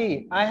ita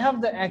D. I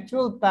have the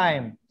actual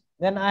time.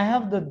 Then I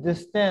have the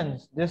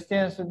distance.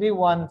 Distance to be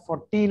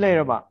 140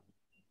 later ba.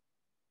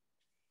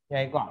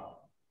 Yay ko.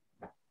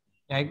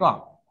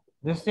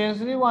 Distance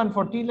to be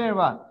 140 later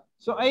ba.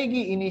 So I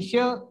gi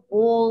initial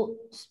all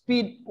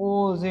speed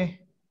all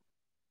ze.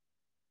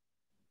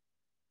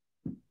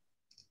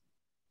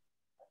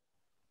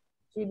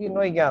 So the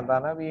no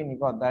na we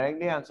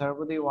directly answer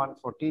would be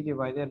 140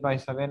 divided by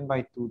 7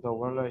 by 2 the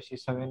overall she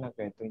 7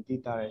 okay 20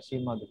 tare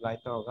she multiply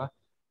to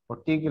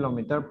 40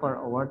 kilometer per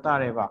hour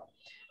tareba.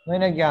 No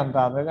na gyan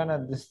na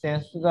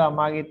distance to the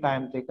magi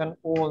time taken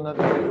all na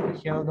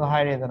initial to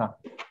high na.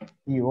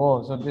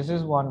 So this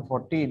is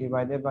 140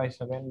 divided by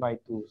 7 by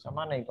 2.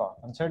 Samana ko.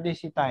 Answer this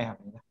si tayo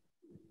hamina.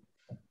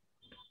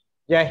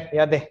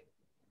 Yade.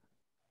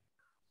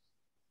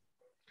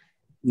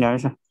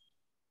 Yes, sir.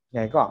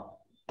 Ko.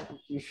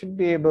 You should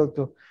be able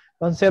to.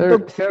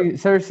 Concept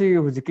sir si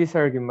hujiki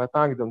sir gi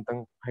matang dum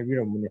tang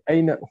haibiram mune.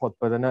 Aina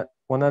hotpada na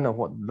ona na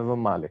hot lava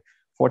male.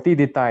 40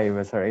 di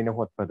tayo sir aina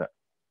hotpada.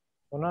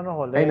 Ona na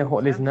hole. Aina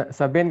hot is na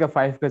 7 ga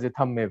 5 ga je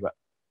thamme ba.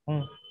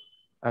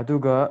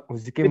 Aduga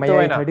hujiki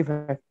mayai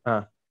 35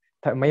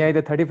 mayai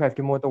da 35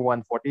 ki moto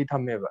 140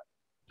 thamme ba.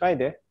 Kai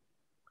de.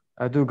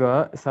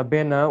 Aduga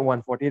 7 na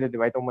 140 da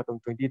divide to matum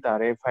 20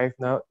 tare 5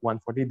 na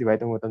 140 divide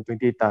to matum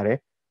 20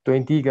 tare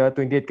 20 ga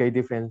 28 kai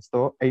difference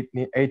to 8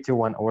 ni 8 to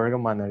 1 hour ga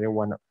manare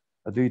 1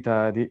 adu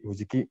ita di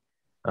hujiki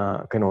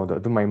kano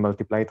do my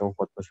multiply to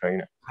hot pa sir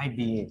ina kai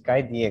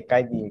die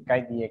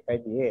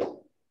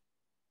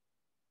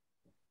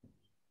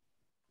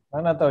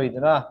ana to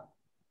idna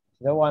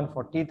the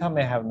 140 thame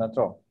have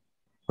natro.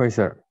 Hoi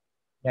sir.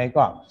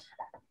 Yaiko.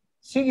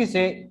 Sigi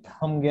say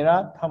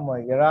Hamgera,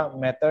 Tamoigera,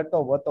 matter to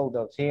what of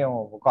the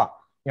Sion.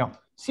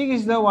 Sigi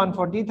is the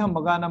 140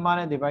 Tambagana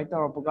Mana divided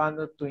or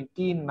Puganda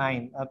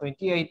 29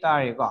 28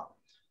 Tariga.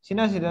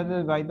 Sinasida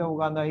divided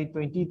Uganda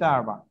 20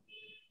 Tarba.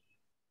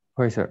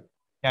 Hoi sir.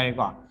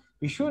 Yaiko.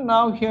 Issue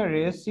now here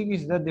is Sigi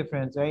is the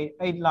difference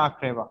 8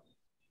 lakh reva.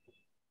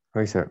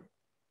 Hoi sir.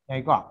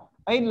 Yaiko.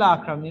 8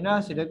 lakh from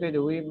Nina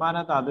Sidaka we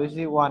mana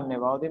tadusi 1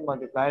 about the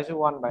multiplies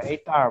 1 by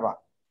 8 Tarba.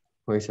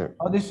 Hoi sir.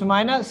 Oh, this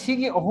minus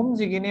Sigi Ohum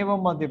Zigineva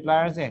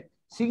multipliers.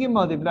 Sigi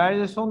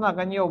multipliers so not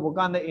can you book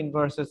the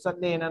inverse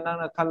Sunday and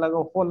another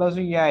Kalago Holas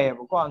Yaya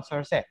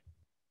answer say.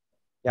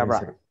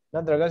 Yabra.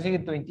 Not the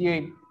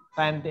 28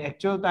 times the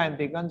actual time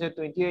they can say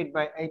 28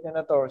 by 8 and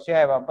a tour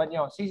share, but you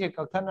know, Sigi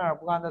Kakana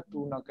Buganda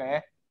 2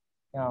 Naka,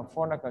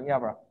 4 Naka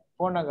Yabra,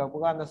 4 Naka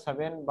Buganda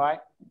 7 by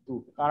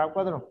 2.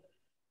 Taraquadro.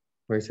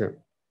 Hoi sir.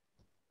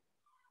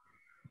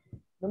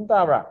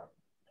 Tabra.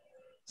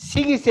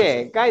 Sigi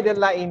say, guide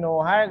la ino,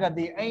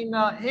 Hargadi,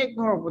 Aina,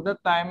 ignore with the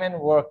time and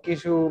work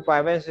issue,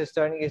 private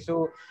sister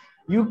issue.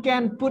 You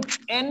can put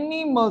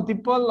any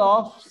multiple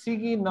of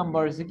Sigi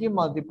numbers, Sigi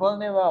multiple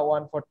never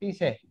 140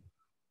 say.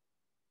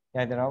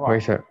 Yeah, there are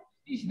sir.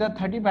 Is the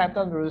 35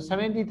 thumbs,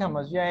 70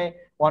 thumbs,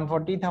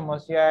 140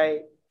 thumbs,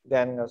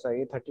 then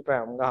say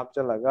 35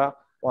 laga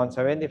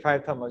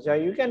 175 thumbs.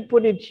 You can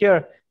put it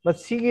here, but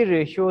Sigi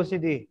ratio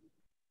city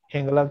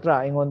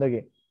Hingalatra in on the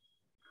game.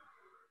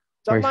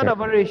 Samana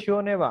ratio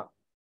never.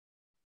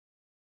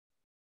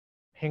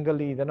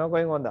 Hingali, the no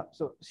going on that.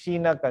 So,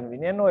 Sina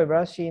convenient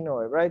over,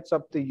 Sino, right? It's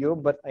up to you,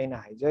 but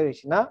Aina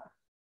Hijarishina.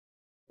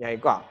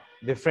 Yaika.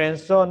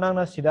 Difference so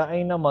Nana Sida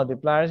Aina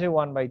multipliers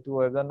 1 by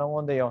 2 of the no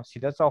one day on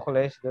Sida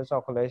Socolate, the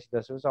Socolate, the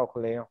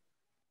Susocoleo.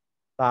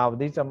 Tav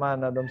this a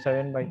man of them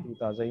 7 by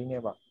 2,000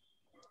 never.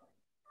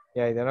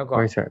 Yeah, they're not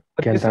going.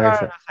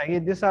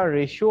 These are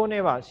ratio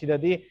never. Sida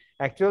the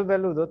actual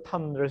value the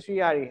thumb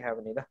Rasuari have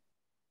neither.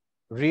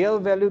 Real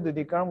value the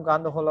decam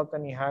can the whole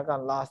can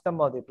hakan last the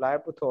multiplier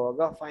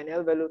putoga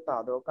final value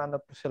tado can the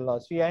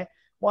pusilla.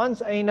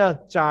 Once in a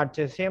chart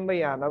same by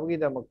Yanavi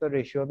the Mokta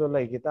ratio to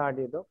like guitar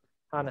dido,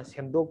 Hana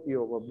Semdok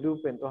Yoga,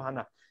 blue pen to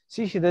Hana.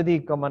 See she the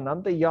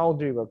command the yaw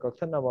driver,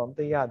 Kakana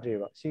the yard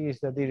driver. See is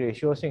the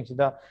ratio since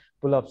the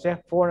pull up say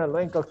 4 and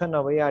line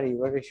Kakana Yari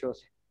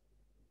ratios.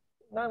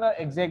 Nana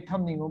exact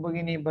thumbing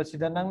ubagini, but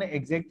Sida Nana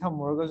exact thumb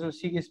so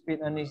see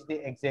speed and is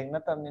the exact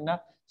natamina.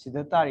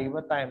 Sidatari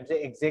times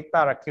the exact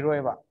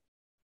Tarakiroeva.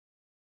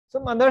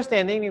 Some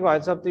understanding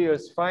it's up to you.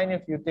 It's fine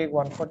if you take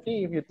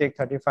 140, if you take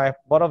 35,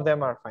 both of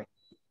them are fine.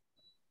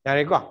 There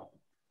you go.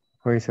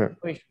 Hoi sir.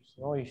 No issues,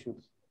 no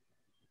issues.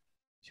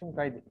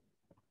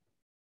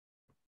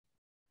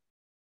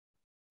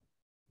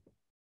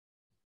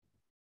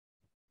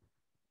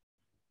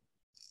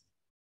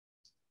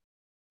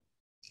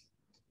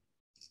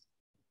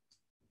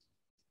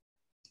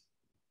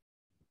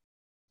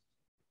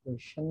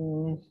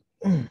 Question.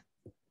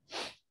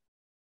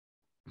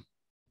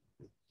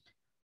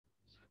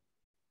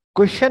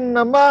 Question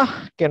number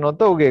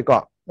cannot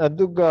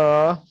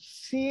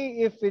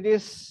see if it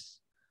is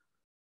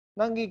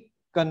nangi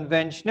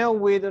conventional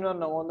way to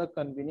know the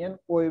convenient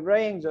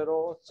oibraying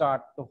zero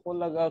chart to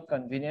holaga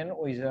convenient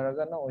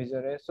oizaraga na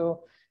oizare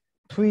so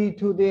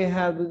 3 they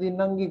have the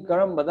nangi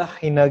karambada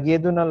hinage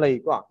duna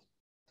laiko.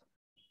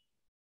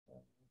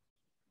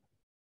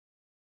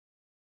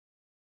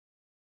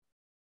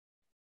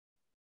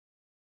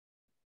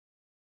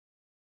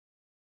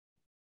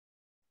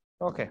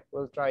 Okay,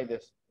 we'll try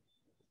this.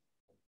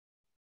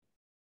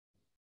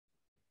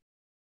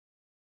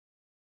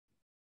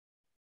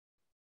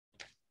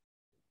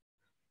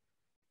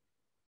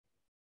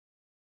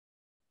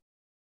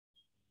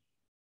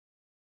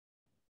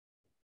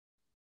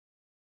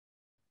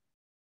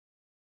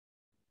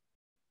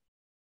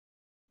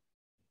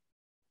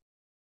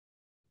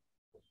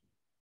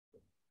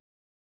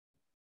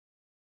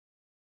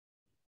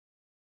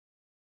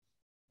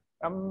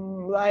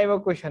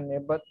 Live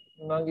question, but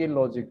nangi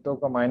logic to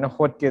kamina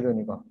hot ke do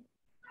niko.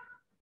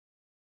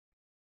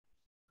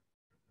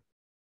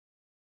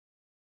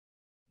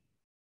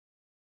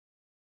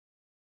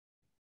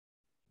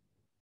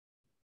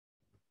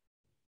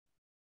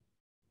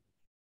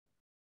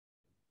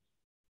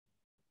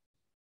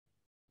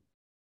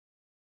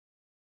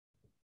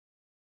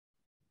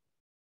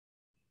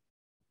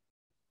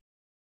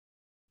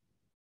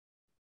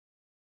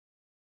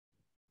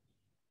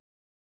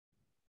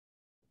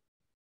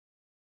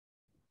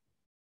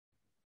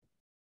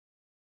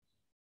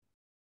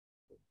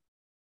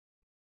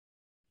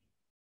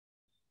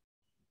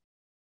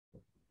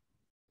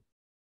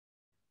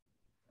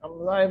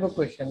 Live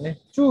question,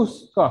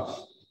 choose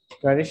ka.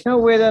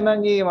 Traditional way that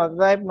nangi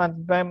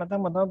multiply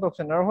matang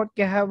toxin or hot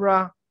ke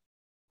habra,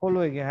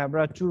 follow ke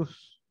habra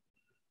choose.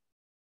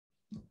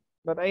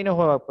 But I know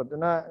how to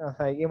na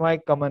my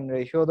common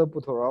ratio the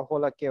putora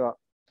hola keva.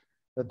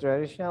 The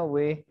traditional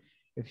way,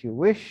 if you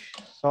wish,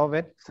 solve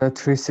it. So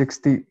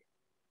 360.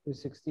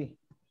 360.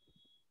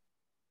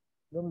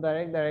 Dum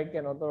direct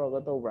cannot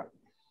roga to bra.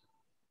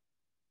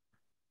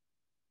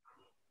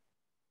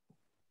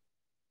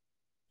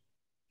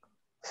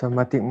 Sir,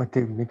 matik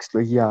mixed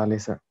lo yale,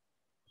 sir.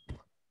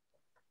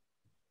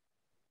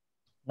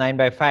 9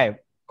 by 5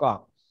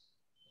 ko.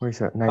 Oui,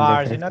 sir. 9 by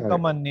Car 5 sina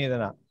common ni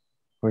dana.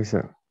 Oui,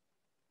 sir.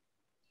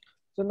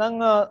 So nang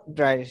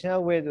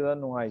traditional way to the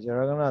nungai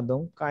jara na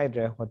dong kai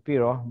dre hot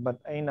piro but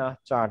aina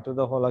chart to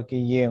the whole ki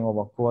yeng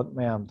over quote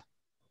mayam.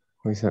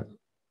 Oui, sir.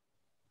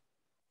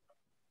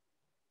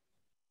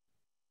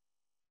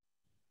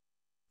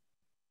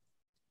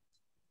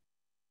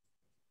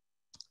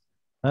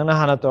 Nang na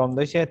hana tom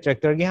de she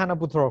tractor gi hana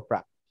puthorok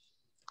pra.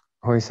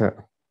 Oui,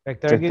 sir.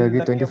 Tractor gi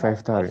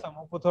 25 tare.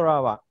 Samu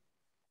puthora ba.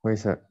 Oui,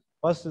 sir.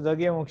 Bus to the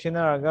game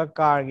mukshina raga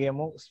car gi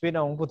amuk speed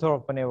amuk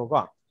puthorok pane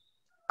ko.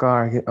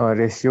 Car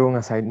ratio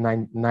nga side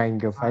 9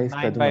 ga 5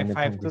 9 by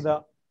 5 to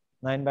the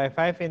 9 by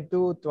 5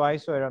 into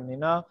twice or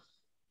amina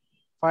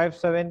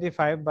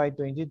 575 by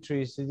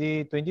 23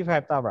 cd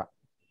 25 tabra.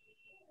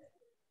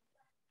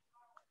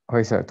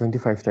 Oui, sir.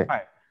 25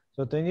 tare.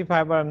 So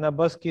 25 bar amna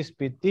bus ki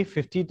speed ti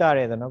 50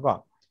 tare da no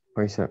ko.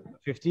 Oui, sir.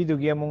 50 to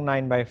give among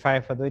 9 by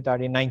 5 for the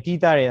 90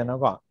 tare da no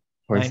ko.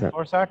 Oui, 9 sir.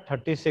 4s are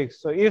 36.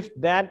 So if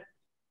that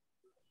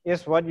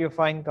is what you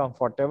find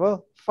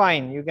comfortable,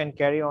 fine, you can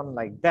carry on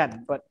like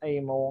that. But I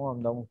mo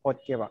am dong pot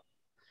ke ba.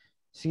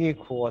 Sige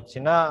quote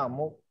sina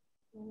mo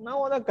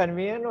now the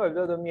convenient way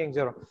the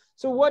zero.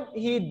 So what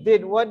he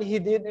did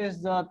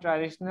is the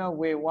traditional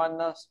way.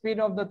 One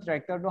speed of the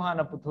tractor to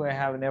hana puthu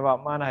have never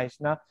mana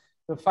haisna.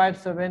 So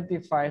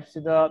 575 see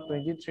the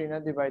 23 na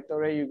divide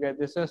you get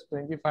this is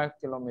 25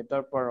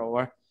 kilometer per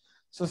hour.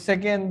 So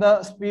second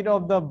the speed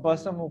of the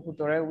bus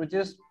which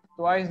is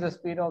twice the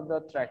speed of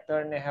the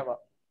tractor ne have.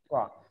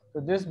 So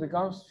this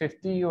becomes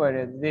 50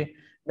 URL.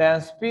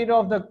 Then speed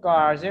of the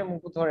car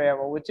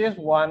which is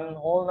one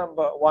whole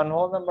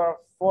number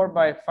 4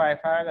 by 5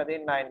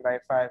 9 by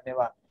 5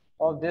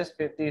 of this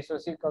 50. So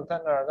see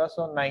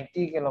so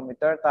 90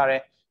 kilometer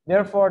tare.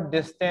 Therefore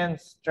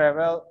distance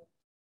travel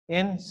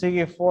in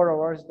sige 4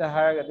 hours the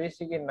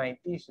sige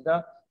 90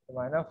 sida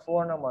minus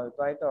 4 na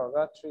multiply to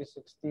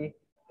 360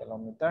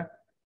 kilometer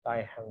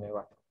tai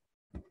have.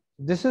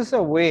 This is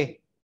a way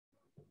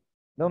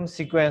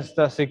sequence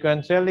the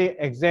sequentially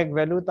exact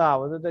value ta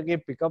the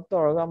pick up to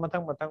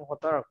matang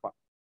hotar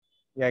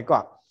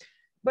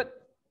but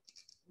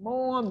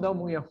mo am da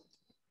mu yo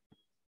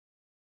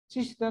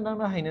chi sta na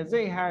haina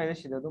zai ha ya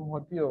shi da dum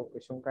hot pio ko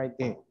shung kai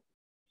te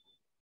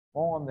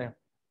mo am da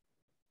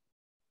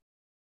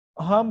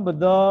hum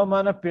bada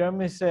mana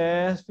pyramid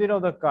se speed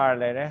of the car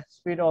le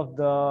speed of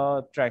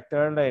the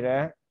tractor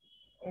le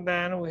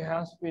then we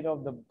have speed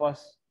of the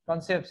bus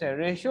concept se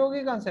ratio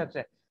ki concept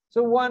se.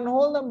 So one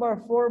whole number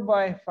 4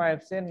 by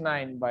 5 say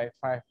 9 by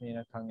 5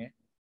 nina khange.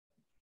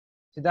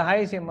 Sida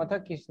hai se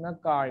mathak kisna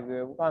car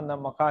ge ukanda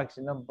makha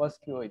kisna bus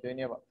ki hoi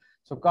doine ba.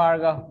 So car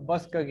ga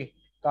bus ka gi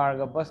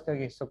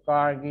so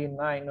car gi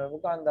 9 hoi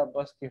ukanda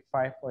bus ki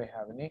 5 hoi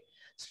have ni.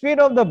 Speed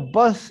of the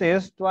bus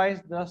is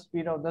twice the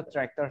speed of the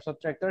tractor. So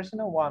tractor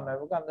sina 1 hoi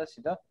ukanda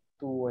sida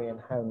 2 hoi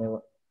and have ne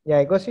ba.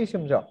 Yai ko si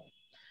simjo.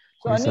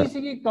 So ani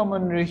sigi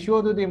common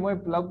ratio to the moi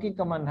plug ki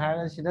common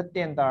hai sida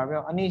 10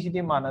 tar ani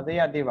sidi mana da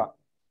ya deba.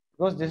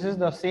 Because this is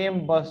the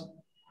same bus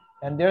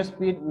and their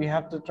speed we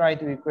have to try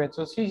to equate.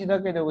 So see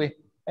the way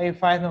a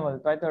 5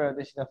 multiply to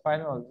this the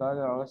 5 multiply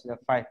to the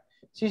 5.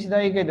 See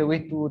the way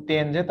to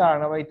 10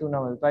 zetar by 2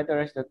 multiply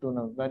to the 2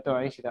 multiply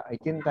to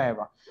 18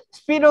 taiba.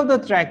 Speed of the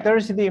tractor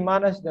the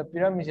manas the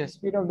pyramid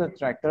speed of the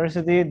tractor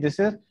this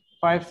is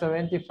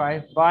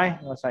 575 by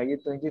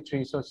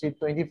 23. So see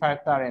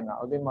 25 tar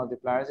now the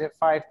multiplier is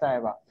 5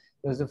 taiba.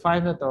 There's the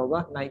 5 na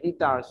toga 90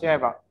 tar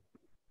sheba.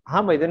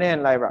 How many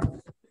then libra?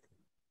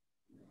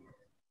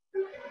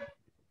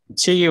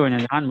 So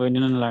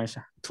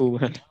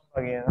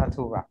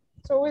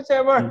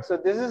whichever. So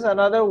this is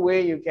another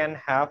way you can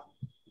have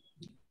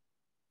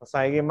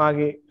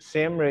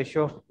same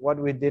ratio what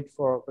we did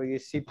for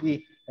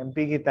CP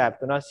MP ki tab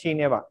to na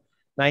sineba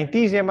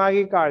 90 se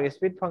magi car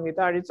speed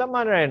phangita ri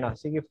chamana na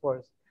sigi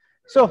force.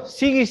 So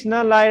sigi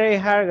sna lai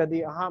har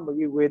gadi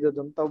ahambagi way do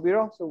dum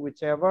tawbiro. So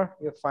whichever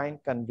you find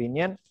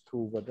convenient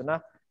to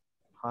baduna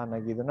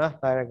hanagi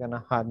duna lai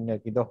gana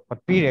hanagi do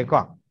patpire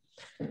ko.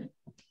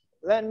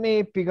 Let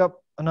me pick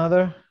up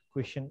another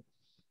question.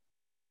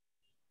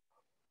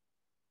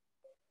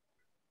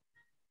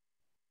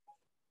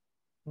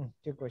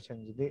 This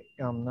question is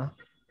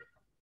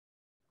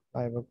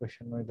I have a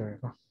question right there.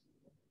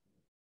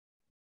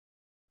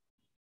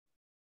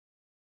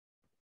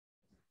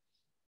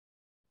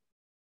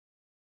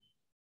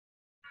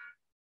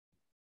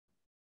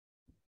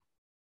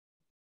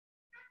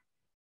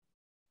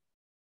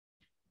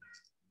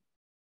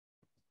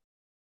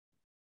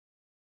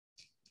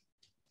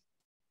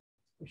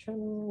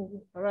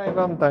 Question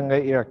arrive tanga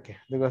irake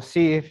because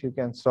see if you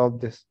can solve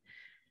this.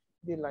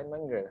 The line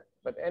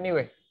but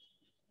anyway.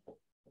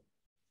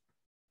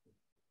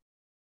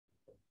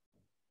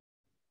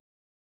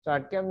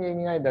 Start cam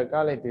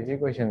the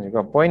question.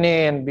 Point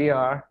A and B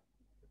are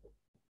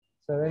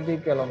 70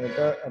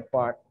 kilometers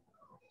apart.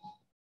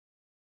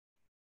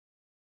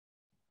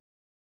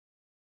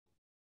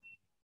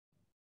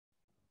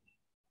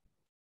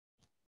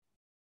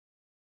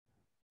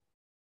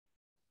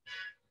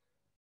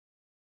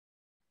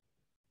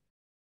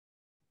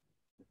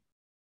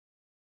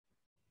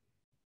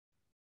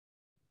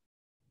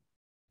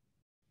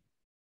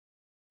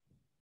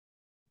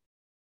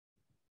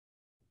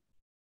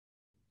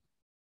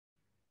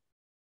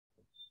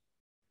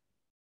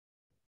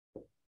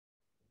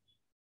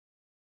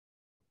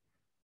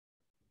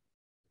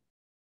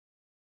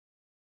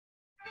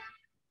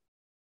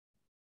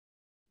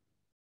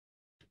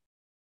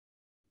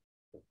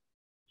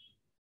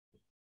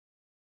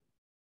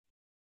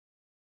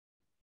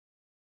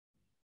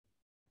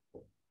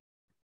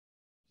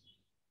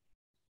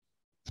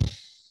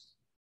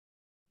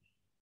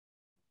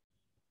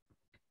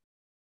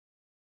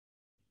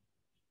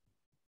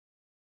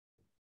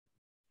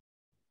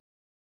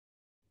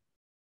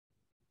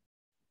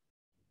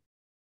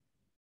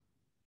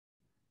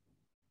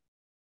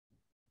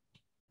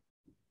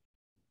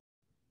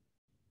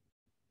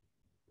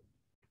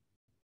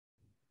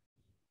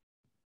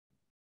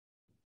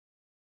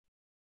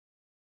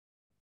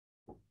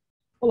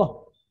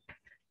 Hello.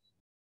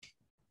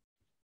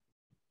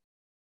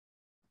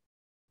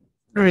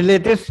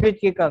 Relative speed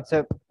ki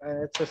concept.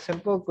 It's a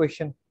simple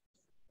question.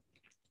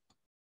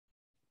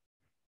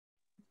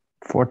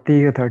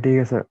 40 or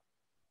 30, sir.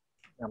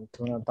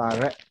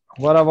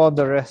 What about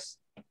the rest?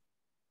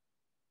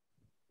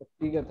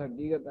 40 or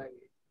 30 ka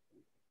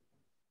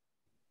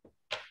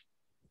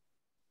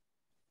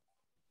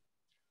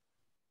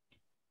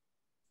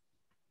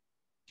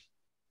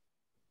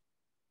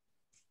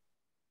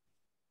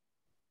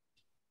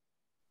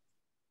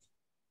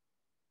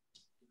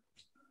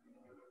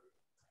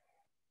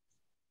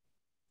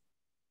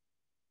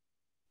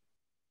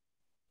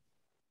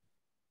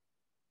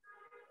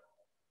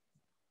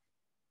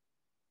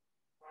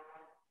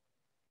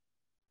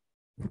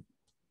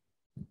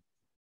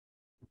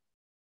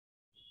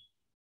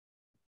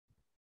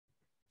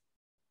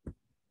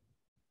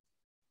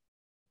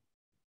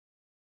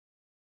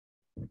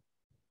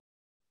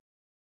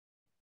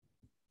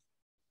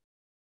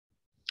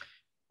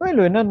Wait,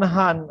 Luna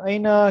Nahan,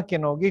 Aina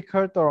Kenogi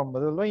Kurtorum,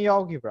 but the Loy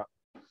Yogi bra.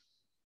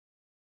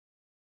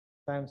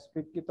 Time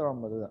speed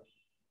Kitorum, but the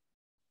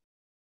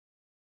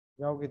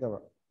Yogi the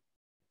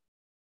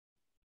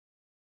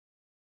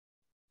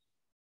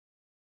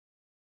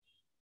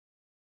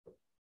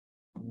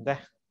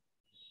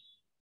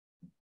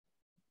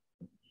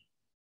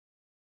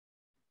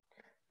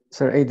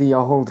Sir, AD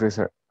Yaholdre,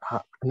 sir.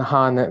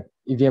 Nahan,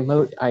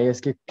 Ibemhal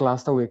IAS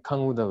class away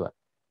Kangudava.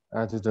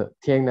 The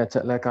thing that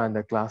Chatlaka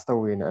the class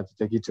away at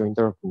the joint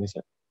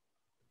organization.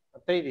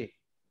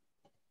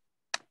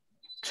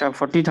 Sir,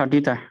 40,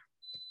 30 ta.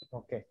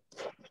 Okay.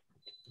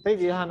 Take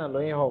the Hana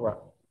Loy Hover.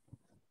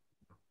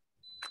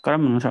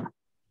 Karam, sir.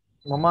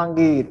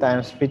 Mamangi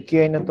time speed key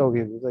in a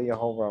togi with the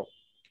Yahover.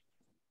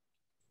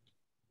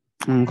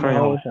 Okay.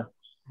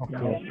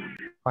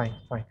 Fine.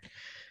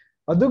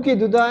 Aduki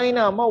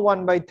Dudaina,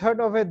 1/3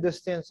 of a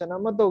distance and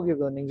Amatogi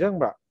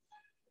Ningjanga.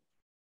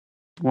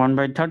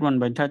 1/3,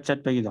 1/3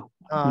 set pegido.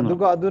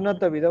 Duga Aduna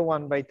Tabida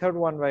 1/3,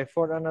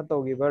 1/4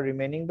 Anatogi,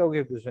 remaining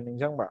Togi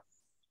Ningjanga.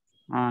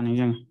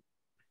 Ninjang.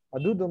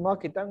 Aduduma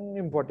kitang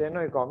important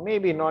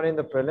maybe not in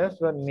the prelims,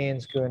 but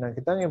means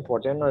kitang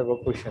important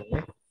question.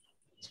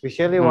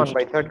 Especially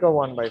 1/3 ka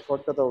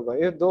 1/4 ka.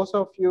 If those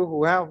of you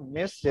who have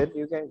missed it,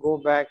 you can go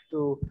back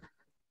to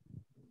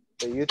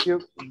the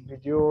YouTube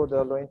video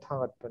the loin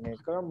thangat pane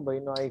karam bai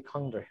no ai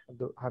khangre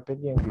adu happy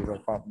yang biro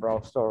pa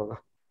browser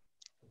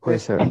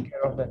Yes, sir.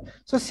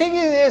 So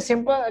say is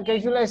simple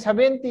actually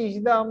 70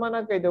 sida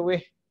amana kai the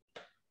way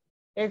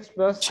x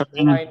plus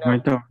y na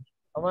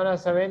amana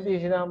 70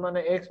 sida amana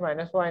x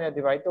minus y na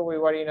divide to we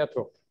wari na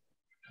thro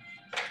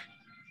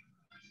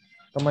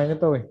kamai na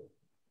to we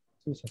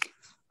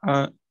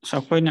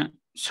so koina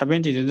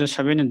 70 to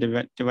 7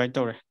 divide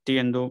to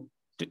 10 do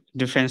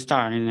difference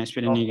star in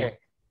speed ni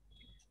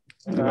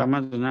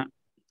Ramadana.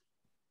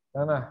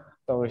 Nana,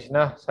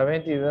 Torishna,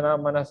 70 dana,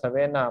 mana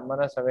 7 na,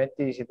 mana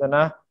 70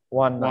 sidana,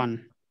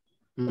 1.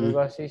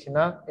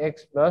 Sisina,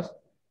 x plus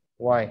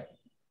y.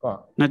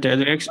 Not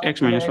x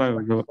minus y.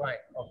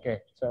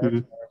 Okay, so x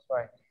minus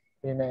y.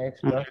 Then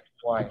x plus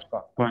y.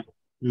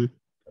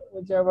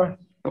 Whichever.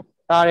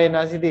 Tare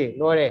nasidi,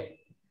 lore.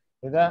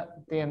 Ida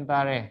 10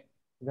 tare.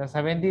 Ida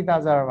 70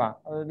 tazarba.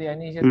 The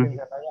initial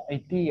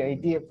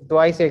 80,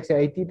 twice x,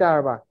 80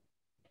 tarba.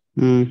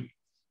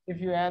 If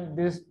you add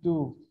this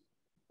 2,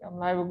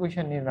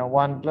 question is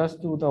 1 plus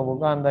 2 to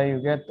Buganda,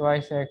 you get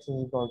twice x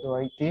is equal to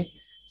 80.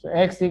 So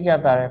x is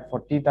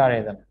 40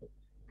 tare.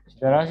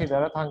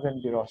 Sidara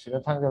tangent biro,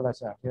 Sida tangent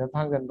lasa, Sida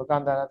tangent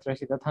Buganda,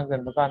 Sida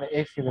tangent Buganda,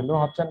 x value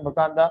option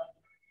Buganda,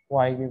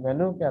 y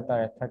value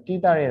 30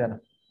 tare.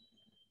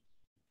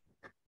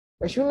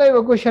 I should have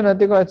a question. I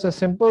think it's a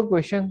simple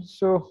question.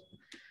 So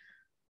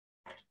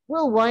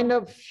we'll wind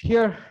up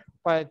here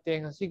by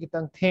saying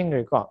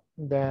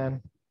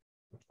then.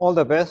 All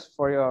the best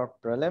for your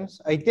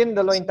prelims. 18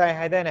 the loin tai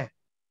hai dene.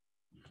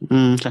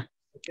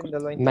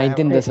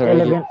 19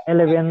 sir.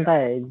 11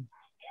 tai.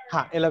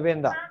 Ha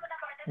 11 da.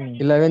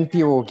 11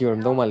 PO ki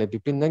orm do male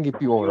pipin nangi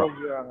PO ro.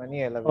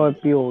 Oh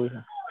PO.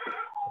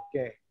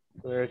 Okay.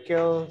 We're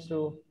kill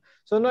so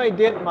no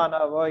date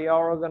mana ba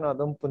yauraga na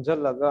dum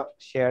punjalaga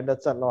share da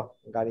chalo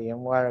gari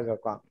yam waraga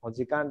kwa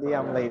hojikan di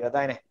am leira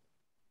dai ne.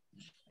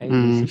 Ai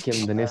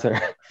sikim dane sir.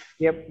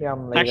 Yep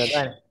yam leira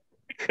dai ne.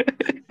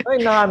 Ay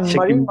nan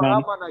mari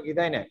manga mana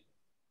gidai ne.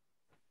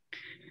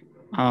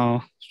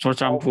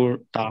 Chochampur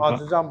ta.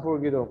 Chochampur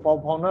gido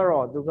phone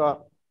ro duga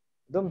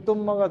dum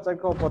tummaga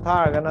chako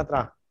potharaga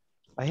natra.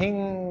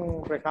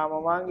 Ahing prekha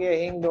mamangi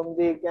ahing dum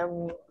di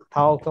kem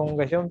thau thong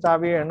ga shom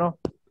chabi no.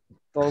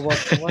 Tolbo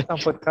tuma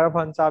samput khar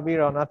phan chabi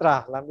ro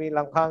natra lambi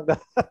lamkhang da.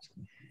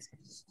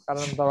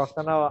 Karan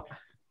darakana wa.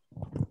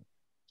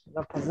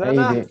 Na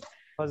phazana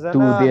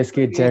 2 days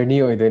ki journey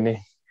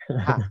hoidene.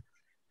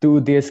 2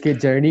 days ke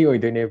journey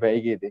hoidene ba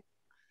ige de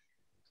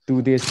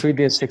 2 days 3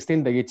 days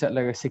 16 dagi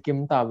chatlaga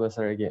Sikkim taba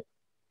sir ge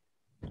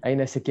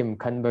aina Sikkim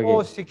khan ba ge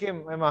oh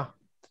Sikkim ema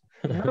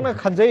nangna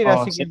khanjai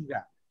ra Sikkim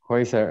ja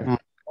hoi sir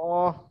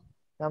oh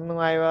yam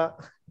nungai ba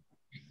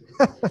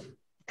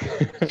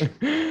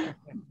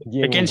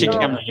vacancy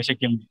kayam lay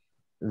Sikkim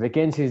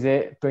vacancy se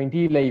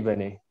 20 lay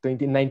bane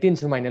 2019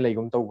 sumaina lay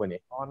gum taw bane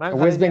Oh, nang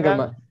West kali Bengal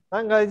nang ma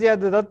nang kali dia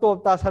tu dah top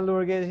ta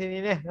salur ke sini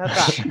ne,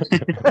 nata.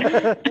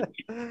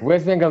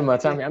 West Bengal ma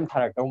cham yam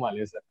tharak taw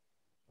male sir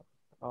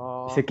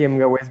Oh, Sikkim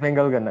ga West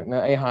Bengal ga nak na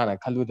ai hana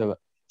khalu da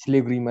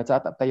slavery ma cha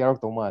tap ta yarak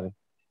taw male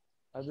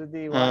adu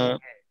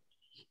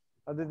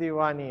di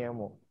wani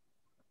amo.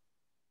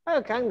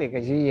 Ah, kang ni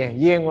kasi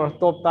yeng or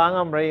top ta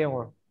ngam ray yeng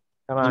or.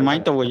 mai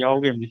to yaw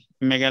game ni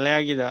Meghalaya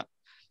gi da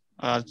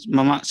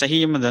mama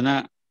sahi madana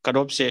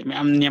kadop se me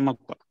am niamak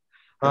pa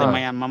ada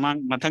mayam mama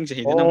mathang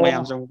sahi da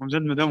mayam sam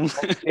kumjan mudam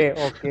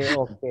Okay.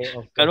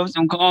 kadop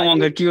sam ko ong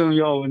ga kiyo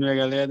yaw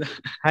Meghalaya da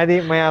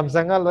Hadi mayam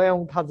sanga lo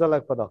yang thajal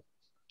ko do.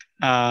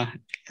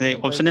 The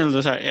optional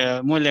do sa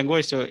mo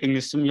language to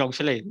English sum yaw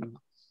sele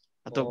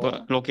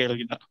atop local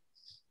gi da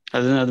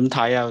aduna dum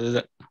thaya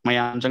da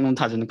mayam sang dum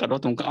thajan kadop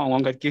tum ka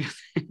ong ga kiyo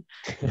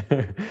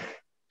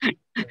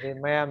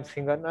Mayam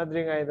singan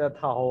adring ay da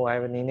thaho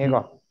ay bani ne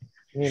ko.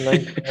 Ni loy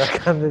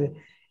kan di.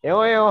 Yo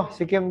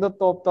Sikkim do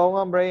top taw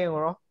ngam ray yeng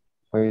ro.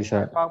 oi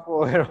sir Pa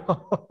po ro.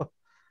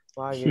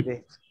 Magi di.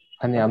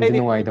 ani am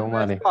din ngai taw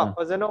male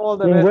Fazana all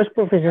the English best.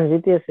 proficiency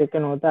test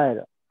second hota hai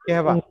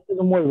क्या बा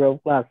तो मोल रो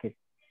class के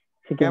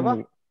क्या बा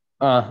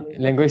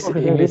language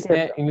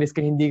English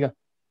ka Hindi ka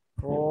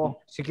ओ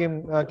सिक्किम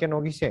के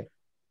नोगी से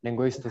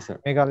language to sir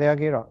Meghalaya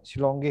की रो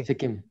शिलोंग की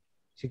Sikkim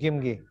सिक्किम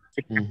की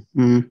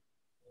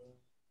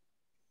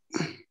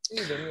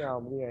इधर ही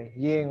आप भी है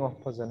ये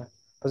इंगो फजना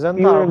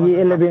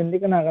ये 11 दी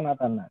kana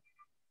tanna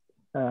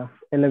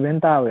 11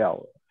 ta yaw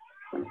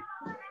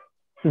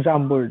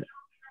Suzambur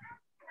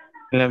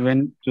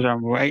 11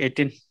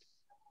 18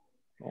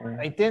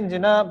 18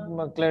 जना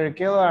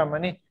clerical और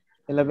मनी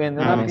 11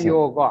 जना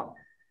PO को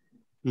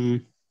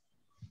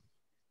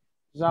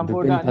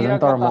Suzambur दा निरा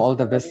का all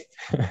the best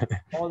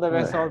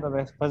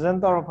फजन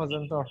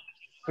तो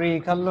free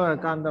खल्लो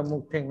कांदा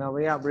मुख ठेंगना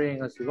वया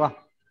ब्रेंग असुवा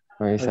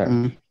oi sir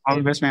all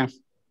the best man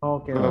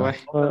okay bye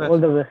all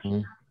the best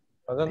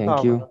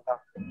thank you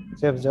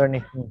safe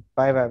journey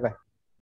bye